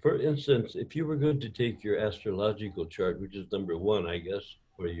them. For instance, if you were going to take your astrological chart, which is number one, I guess,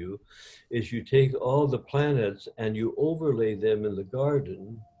 for you, is you take all the planets and you overlay them in the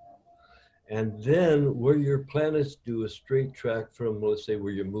garden. And then where your planets do a straight track from, let's say,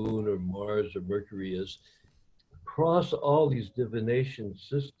 where your moon or Mars or Mercury is, cross all these divination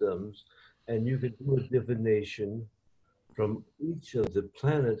systems, and you can do a divination from each of the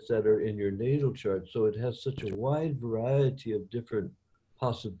planets that are in your natal chart. So it has such a wide variety of different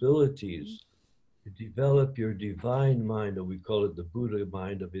possibilities to develop your divine mind, or we call it the Buddha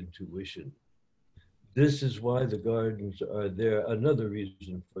mind of intuition. This is why the gardens are there. Another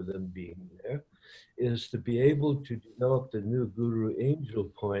reason for them being there is to be able to develop the new Guru Angel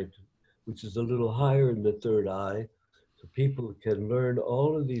point, which is a little higher in the third eye, so people can learn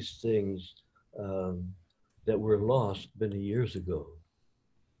all of these things that were lost many years ago.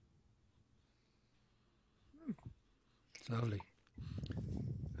 Lovely.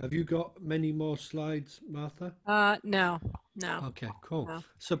 Have you got many more slides, Martha? No. Okay, cool. No.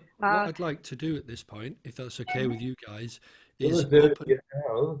 So what I'd like to do at this point, if that's okay with you guys, is There open. you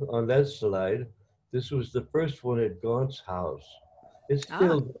have on that slide. This was the first one at Gaunt's house. It's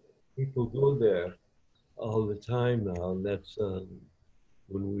still, people go there all the time now, and that's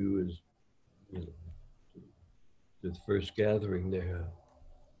when we was, you know, the first gathering there.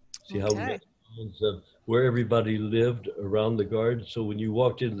 See how we got lines of where everybody lived around the garden. So when you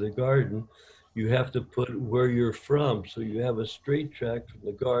walked into the garden, you have to put where you're from. So you have a straight track from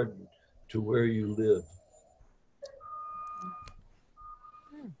the garden to where you live.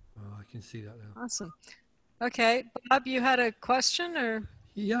 Oh, I can see that now. Awesome. Okay, Bob, you had a question or?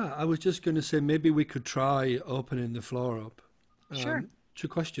 Yeah, I was just going to say maybe we could try opening the floor up Sure. to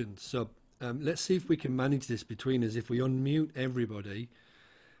questions. So let's see if we can manage this between us. If we unmute everybody,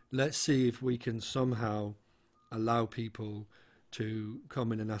 let's see if we can somehow allow people to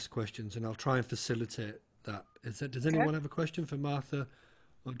come in and ask questions, and I'll try and facilitate that. Does Okay. anyone have a question for Martha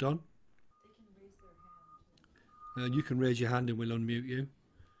or Don? You can raise your hand and we'll unmute you.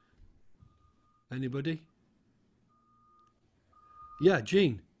 Anybody? Yeah,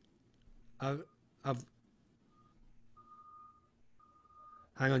 Jean. I've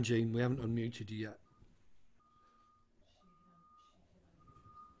hang on, Jean. We haven't unmuted you yet.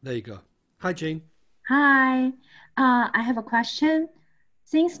 There you go. Hi, Jean. Hi, I have a question.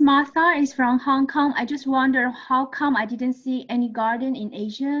 Since Martha is from Hong Kong, I just wonder how come I didn't see any garden in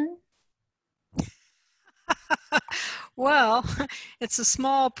Asia? Well, it's a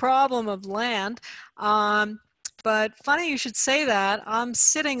small problem of land. But funny you should say that. I'm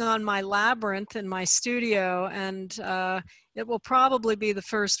sitting on my labyrinth in my studio, and it will probably be the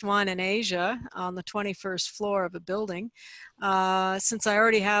first one in Asia on the 21st floor of a building. Since I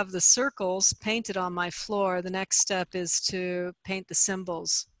already have the circles painted on my floor, the next step is to paint the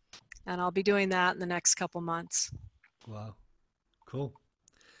symbols. And I'll be doing that in the next couple months. Wow, cool.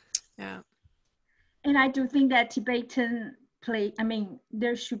 Yeah. And I do think that Tibetan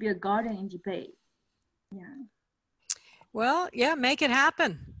there should be a garden in Tibet. Yeah. Well, yeah, make it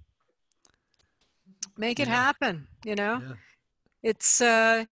happen. Make it happen, you know. Yeah. It's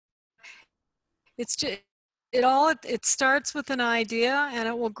just it starts with an idea and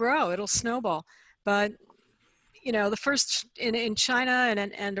it will grow, it'll snowball. But you know, the first in China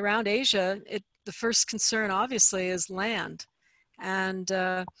and around Asia, the first concern obviously is land. And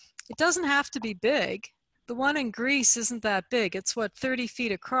it doesn't have to be big. The one in Greece isn't that big. It's 30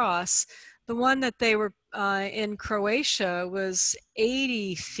 feet across. The one that they were in Croatia was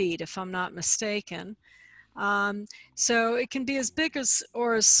 80 feet, if I'm not mistaken. So it can be as big as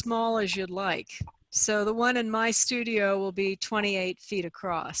or as small as you'd like. So the one in my studio will be 28 feet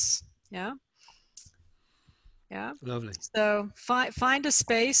across. Yeah. Yeah. Lovely. So find a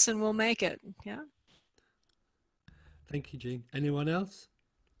space and we'll make it. Yeah. Thank you, Jean. Anyone else?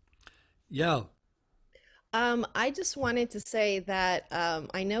 Yeah. I just wanted to say that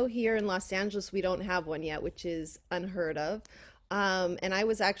I know here in Los Angeles we don't have one yet, which is unheard of. And I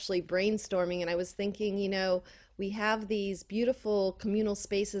was actually brainstorming and I was thinking, you know, we have these beautiful communal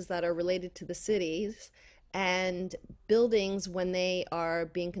spaces that are related to the cities, and buildings, when they are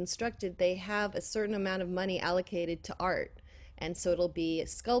being constructed, they have a certain amount of money allocated to art. And so it'll be a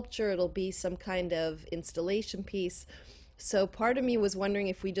sculpture, it'll be some kind of installation piece. So part of me was wondering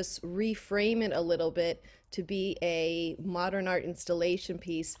if we just reframe it a little bit to be a modern art installation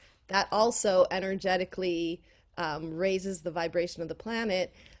piece that also energetically raises the vibration of the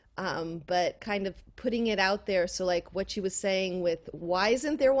planet, but kind of putting it out there. So like what she was saying with, why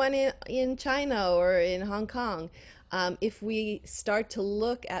isn't there one in China or in Hong Kong? If we start to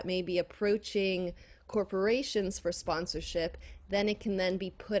look at maybe approaching corporations for sponsorship, then it can then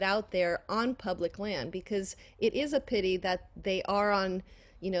be put out there on public land, because it is a pity that they are on,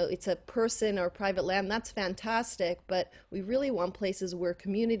 you know, it's a person or private land. That's fantastic, but we really want places where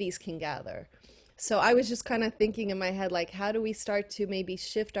communities can gather. So I was just kind of thinking in my head, like, how do we start to maybe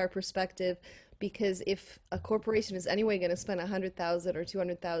shift our perspective? Because if a corporation is anyway going to spend 100,000 or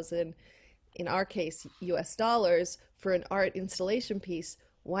 200,000, in our case, US dollars, for an art installation piece,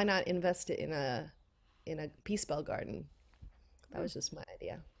 why not invest it in a Peace Bell garden? That was just my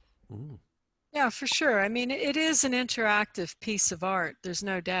idea. Mm. Yeah, for sure. I mean, it is an interactive piece of art, there's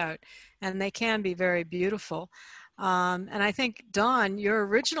no doubt, and they can be very beautiful. And I think, Don, your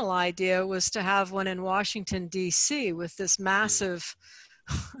original idea was to have one in Washington, D.C. with this massive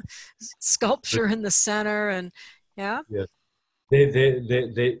sculpture in the center, and yeah. Yes.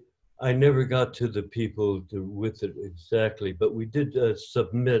 I never got to the people with it exactly, but we did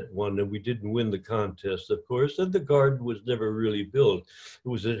submit one, and we didn't win the contest, of course, and the garden was never really built. It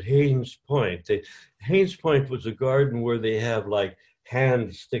was at Haynes Point. Haynes Point was a garden where they have like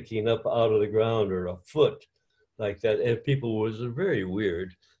hands sticking up out of the ground, or a foot like that, and people was very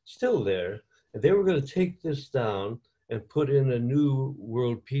weird, still there. And they were going to take this down and put in a new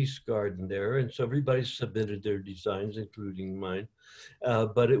World Peace Garden there. And so everybody submitted their designs, including mine.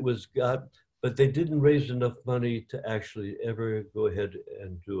 But they didn't raise enough money to actually ever go ahead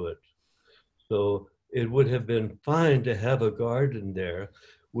and do it. So it would have been fine to have a garden there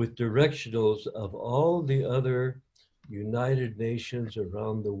with directionals of all the other United Nations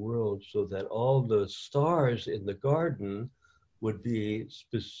around the world so that all the stars in the garden would be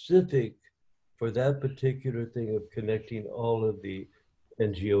specific for that particular thing of connecting all of the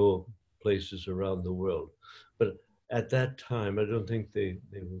NGO places around the world. But at that time, I don't think they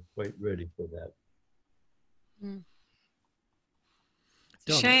were quite ready for that. Mm. It's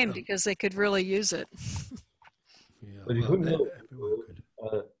a Don, shame because they could really use it. Yeah, But well, who knows? everyone could.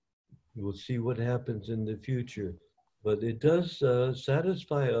 We'll see what happens in the future. But it does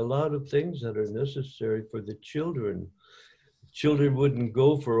satisfy a lot of things that are necessary for the children. Children wouldn't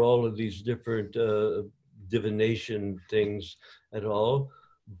go for all of these different divination things at all,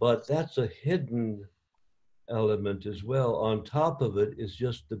 but that's a hidden element as well. On top of it is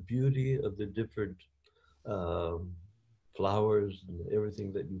just the beauty of the different flowers and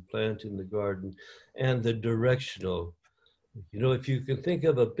everything that you plant in the garden, and the directional. You know, if you can think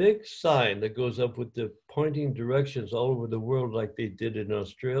of a big sign that goes up with the pointing directions all over the world like they did in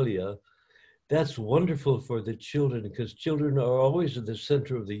Australia, that's wonderful for the children because children are always at the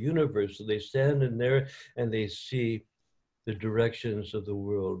center of the universe. So they stand in there and they see the directions of the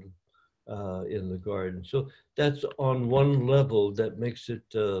world in the garden. So that's on one level that makes it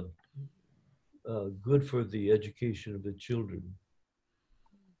good for the education of the children.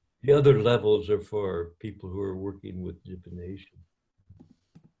 The other levels are for people who are working with divination.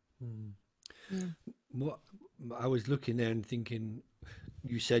 What I was looking there and thinking,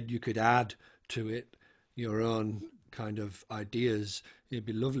 you said you could add to it your own kind of ideas. It'd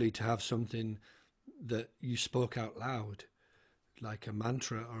be lovely to have something that you spoke out loud, like a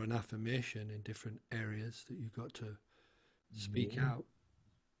mantra or an affirmation in different areas that you've got to speak out.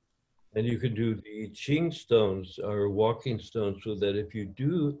 And you can do the I Ching stones or walking stones so that if you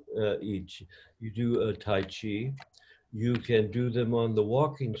do you do a Tai Chi, you can do them on the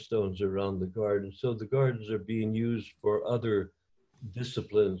walking stones around the garden. So the gardens are being used for other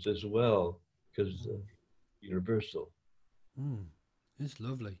disciplines as well, because universal. It's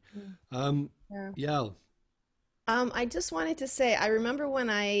lovely. Yeah. Yell. I just wanted to say, I remember when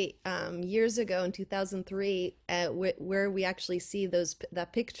I, years ago in 2003, where we actually see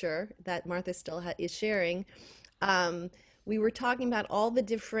that picture that Martha still is sharing, we were talking about all the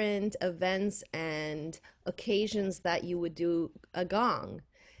different events and occasions that you would do a gong.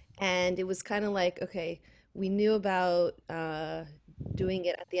 And it was kind of like, okay, we knew about doing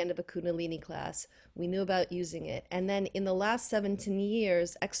it at the end of a Kundalini class. We knew about using it. And then in the last 17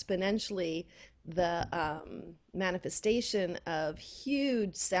 years, exponentially, the manifestation of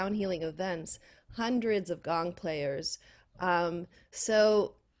huge sound healing events, hundreds of gong players.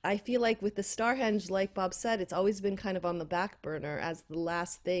 So I feel like with the Starhenge, like Bob said, it's always been kind of on the back burner as the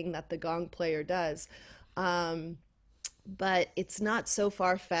last thing that the gong player does. But it's not so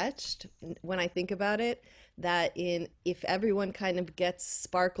far-fetched when I think about it, that if everyone kind of gets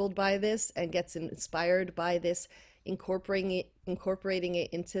sparkled by this and gets inspired by this, incorporating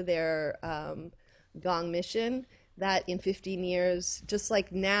it into their Gong mission, that in 15 years, just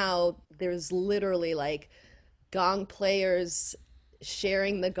like now, there's literally like gong players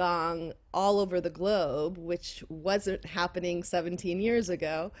sharing the gong all over the globe, which wasn't happening 17 years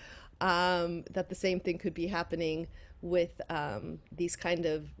ago, that the same thing could be happening with these kind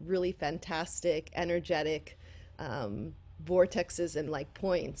of really fantastic, energetic vortexes and like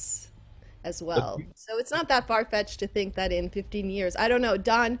points as well. So it's not that far-fetched to think that in 15 years, I don't know,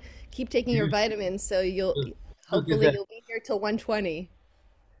 Don, keep taking your vitamins so hopefully you'll be here till 120.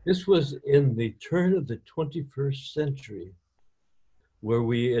 This was in the turn of the 21st century where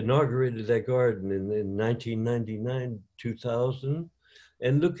we inaugurated that garden in 1999, 2000.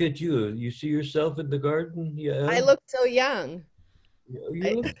 And look at you. You see yourself in the garden? Yeah. I look so young.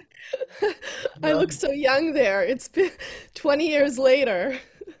 I look so young there. It's been 20 years later.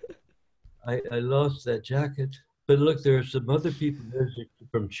 I lost that jacket. But look, there are some other people. There's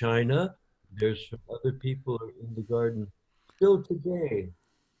from China. There's some other people in the garden still today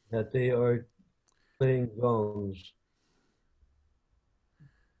that they are playing gongs.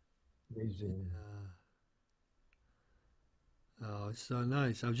 Amazing. Oh, it's so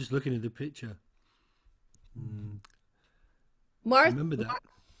nice. I was just looking at the picture. Martha, remember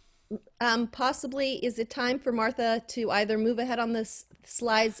that. Possibly, is it time for Martha to either move ahead on the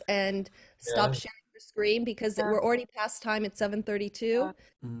slides and stop sharing her screen, because we're already past time at 7:32.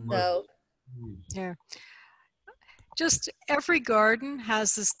 So, yeah. Just every garden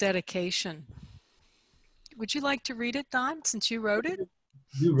has this dedication. Would you like to read it, Don, since you wrote it?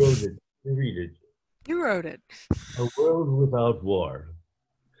 You wrote it. You read it. You wrote it. A world without war.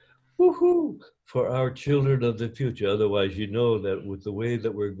 Woohoo! for our children of the future. Otherwise, you know that with the way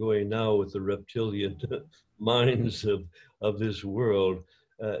that we're going now with the reptilian minds of this world,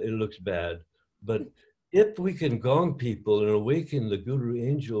 it looks bad. But if we can gong people and awaken the guru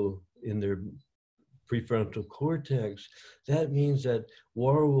angel in their prefrontal cortex, that means that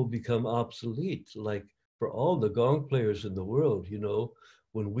war will become obsolete. Like for all the gong players in the world, you know,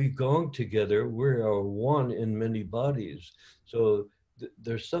 when we gong together, we are one in many bodies. So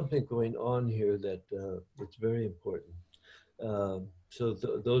there's something going on here that that's very important. So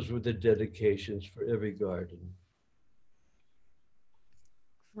those were the dedications for every garden.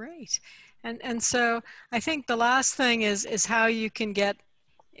 Great. And so I think the last thing is how you can get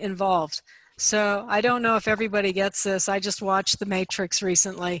involved. So I don't know if everybody gets this. I just watched The Matrix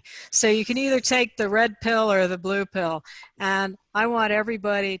recently. So you can either take the red pill or the blue pill. And I want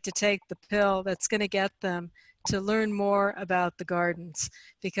everybody to take the pill that's going to get them to learn more about the gardens.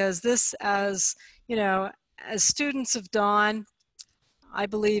 Because this, as you know, as students of Dawn, I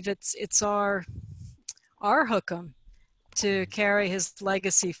believe it's our hukam to carry his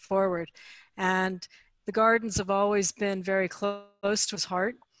legacy forward. And the gardens have always been very close to his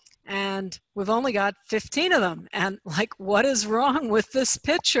heart. And we've only got 15 of them. And like, what is wrong with this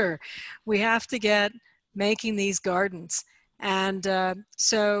picture? We have to get making these gardens. And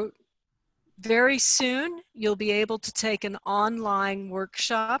so very soon, you'll be able to take an online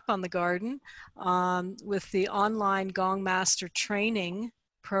workshop on the garden with the online Gongmaster training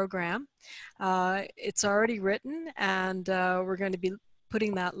program. It's already written, and we're going to be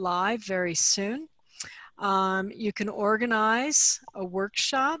putting that live very soon. You can organize a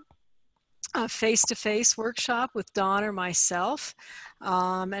workshop, a face-to-face workshop with Dawn or myself,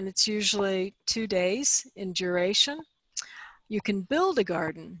 and it's usually 2 days in duration. You can build a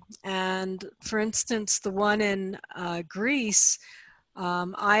garden, and for instance, the one in Greece,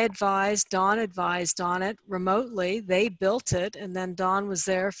 Dawn advised on it remotely. They built it, and then Dawn was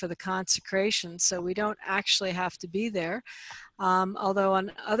there for the consecration, so we don't actually have to be there. Although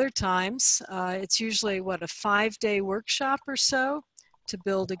on other times, it's usually, a 5-day workshop or so to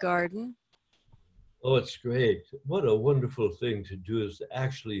build a garden. Oh, it's great. What a wonderful thing to do is to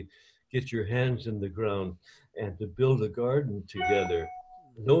actually get your hands in the ground and to build a garden together,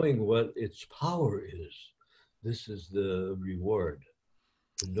 knowing what its power is. This is the reward.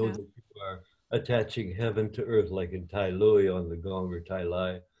 To know that you are attaching heaven to earth, like in Tai Lui on the Gong or Tai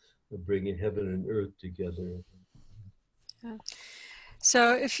Lai, bringing heaven and earth together. Yeah.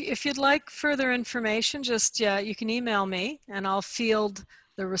 So if you'd like further information, just you can email me, and I'll field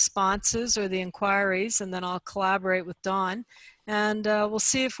the responses or the inquiries, and then I'll collaborate with Dawn, and we'll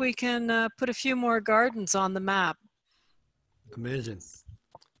see if we can put a few more gardens on the map. Amazing.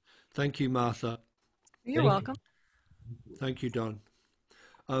 Thank you, Martha. You're welcome. Thank you, Don.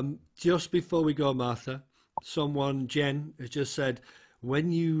 Just before we go, Martha, Jen, has just said,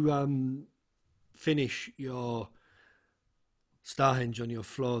 when you finish your Starhenge on your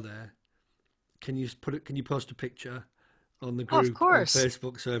floor there, can you post a picture on the group on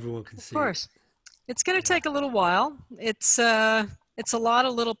Facebook so everyone can see? Of course. It's going to take a little while. It's a lot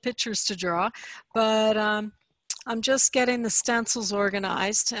of little pictures to draw, but I'm just getting the stencils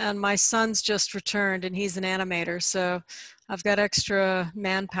organized, and my son's just returned, and he's an animator, so I've got extra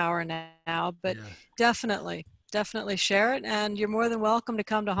manpower now. But definitely share it, and you're more than welcome to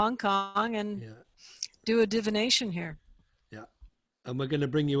come to Hong Kong and do a divination here. Yeah, and we're going to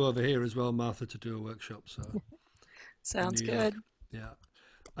bring you over here as well, Martha, to do a workshop. So sounds good. Yeah.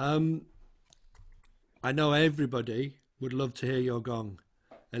 I know everybody would love to hear your gong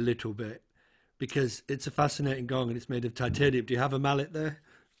a little bit, because it's a fascinating gong and it's made of titanium. Do you have a mallet there?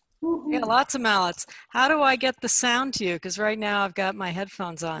 Yeah, lots of mallets. How do I get the sound to you? Because right now I've got my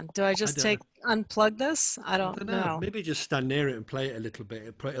headphones on. Do I just unplug this? I don't know. Maybe just stand near it and play it a little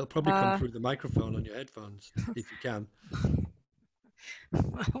bit. It'll probably come through the microphone on your headphones, if you can.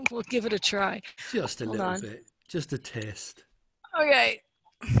 Well, we'll give it a try. Just a little bit. Just a taste. Okay.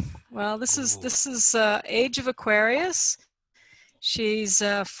 Well, this is Age of Aquarius. She's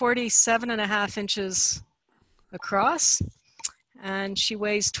 47.5 inches across, and she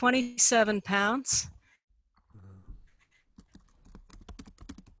weighs 27 pounds.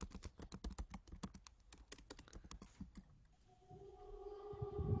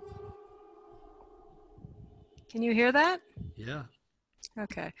 Can you hear that? Yeah.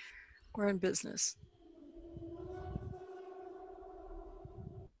 Okay, we're in business.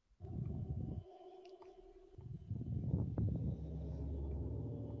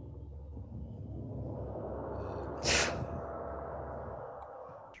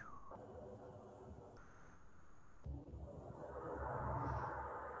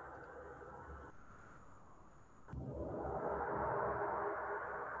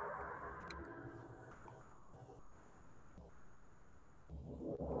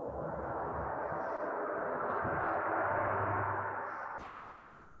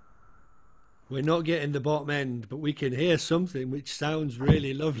 We're not getting the bottom end, but we can hear something which sounds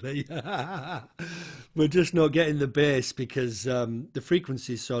really lovely. We're just not getting the bass because the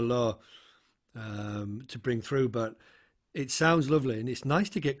frequency is so low to bring through, but it sounds lovely, and it's nice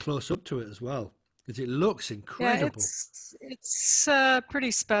to get close up to it as well because it looks incredible. Yeah, it's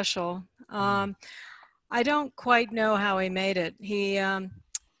pretty special. I don't quite know how he made it.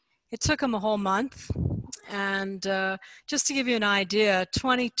 It took him a whole month. And just to give you an idea,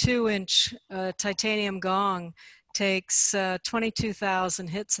 22-inch titanium gong takes 22,000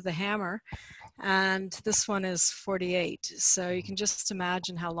 hits of the hammer, and this one is 48. So you can just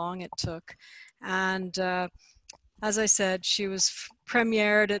imagine how long it took. And as I said, she was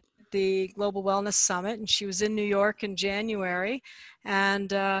premiered at the Global Wellness Summit, and she was in New York in January.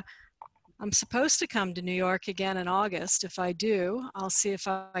 And I'm supposed to come to New York again in August. If I do, I'll see if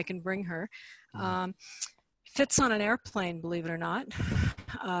I can bring her. Fits on an airplane, believe it or not,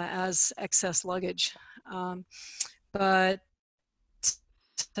 as excess luggage. But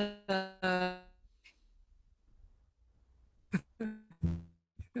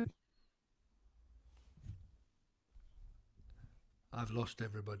I've lost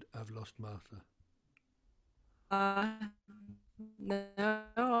everybody. I've lost Martha. No,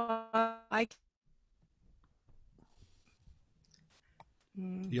 I.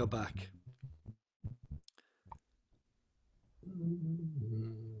 You're back.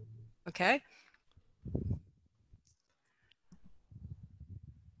 Okay.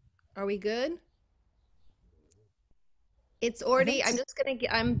 Are we good? It's already, I'm just gonna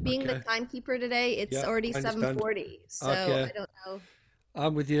get, I'm being the timekeeper today. It's already 7:40, so I don't know.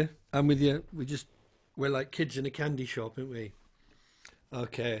 I'm with you. We're like kids in a candy shop, aren't we?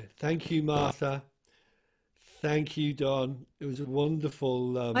 Okay. Thank you, Martha. Thank you, Don. It was a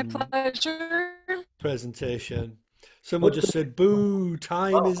wonderful My pleasure. presentation. Someone just said, boo,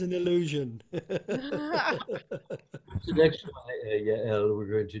 time is an illusion. What's the next one, Yael, we're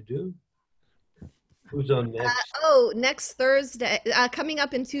going to do? Who's on next? Next Thursday, coming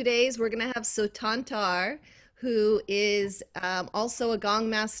up in 2 days, we're going to have Sotantar, who is also a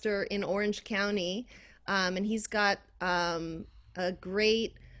Gongmaster in Orange County. And he's got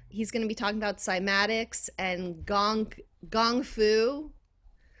he's going to be talking about cymatics and gong fu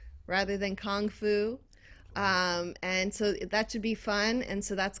rather than kung fu. And so that should be fun. And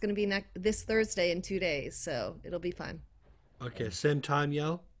so that's going to be this Thursday in 2 days. So it'll be fun. Okay. Same time,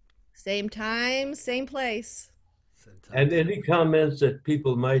 Yael? Same time, same place. And any comments that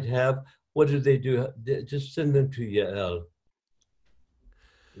people might have, what do they do? Just send them to Yael.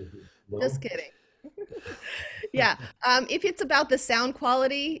 No? Just kidding. Yeah. If it's about the sound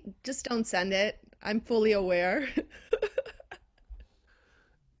quality, just don't send it. I'm fully aware.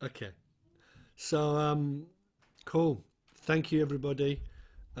 Okay. So, cool. Thank you, everybody.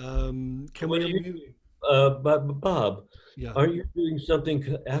 Can we... Bob, yeah. Aren't you doing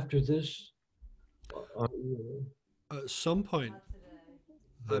something after this? At some point,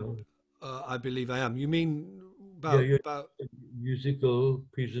 I believe I am. You mean about musical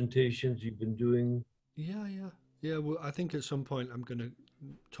presentations you've been doing? Yeah. Well, I think at some point I'm going to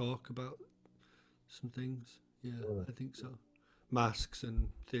talk about some things. Yeah, I think so. Masks and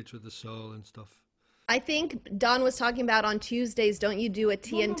Theatre of the Soul and stuff. I think Don was talking about on Tuesdays, don't you do a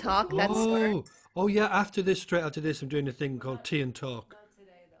tea and talk? Oh yeah, straight after this, I'm doing a thing called Tea and Talk. Not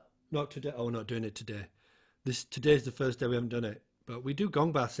today, though. Not today. Oh, we're not doing it today. Today's the first day we haven't done it. But we do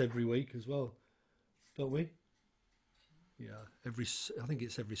gong baths every week as well, don't we? Yeah, I think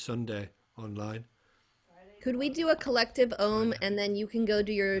it's every Sunday online. Could we do a collective Om and then you can go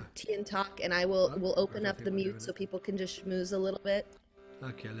do your tea and talk and we'll open up the mute so people can just schmooze a little bit?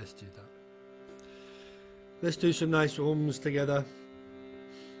 Okay, let's do that. Let's do some nice Oms together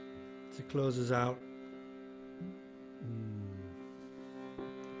to close us out.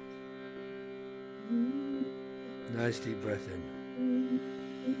 Nice deep breath in.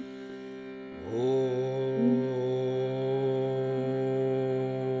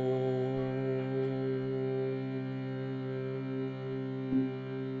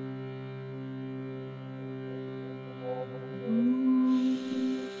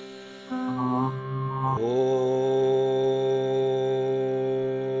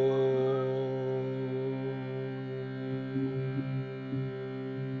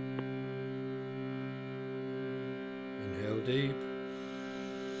 Inhale deep.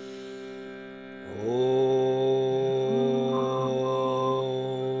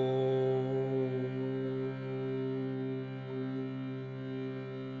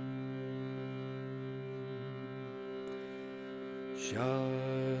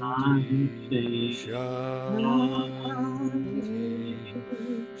 Shanti, Shanti,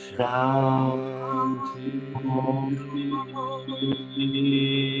 Shanti.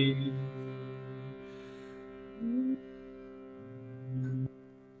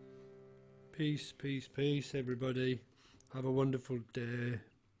 Peace, peace, peace, everybody. Have a wonderful day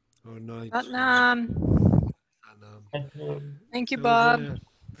or night. Satnam. Thank you, So, Bob. yeah,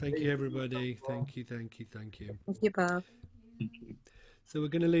 thank you, everybody. Thank you, thank you, thank you. Thank you, Bob. So we're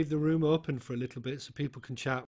going to leave the room open for a little bit so people can chat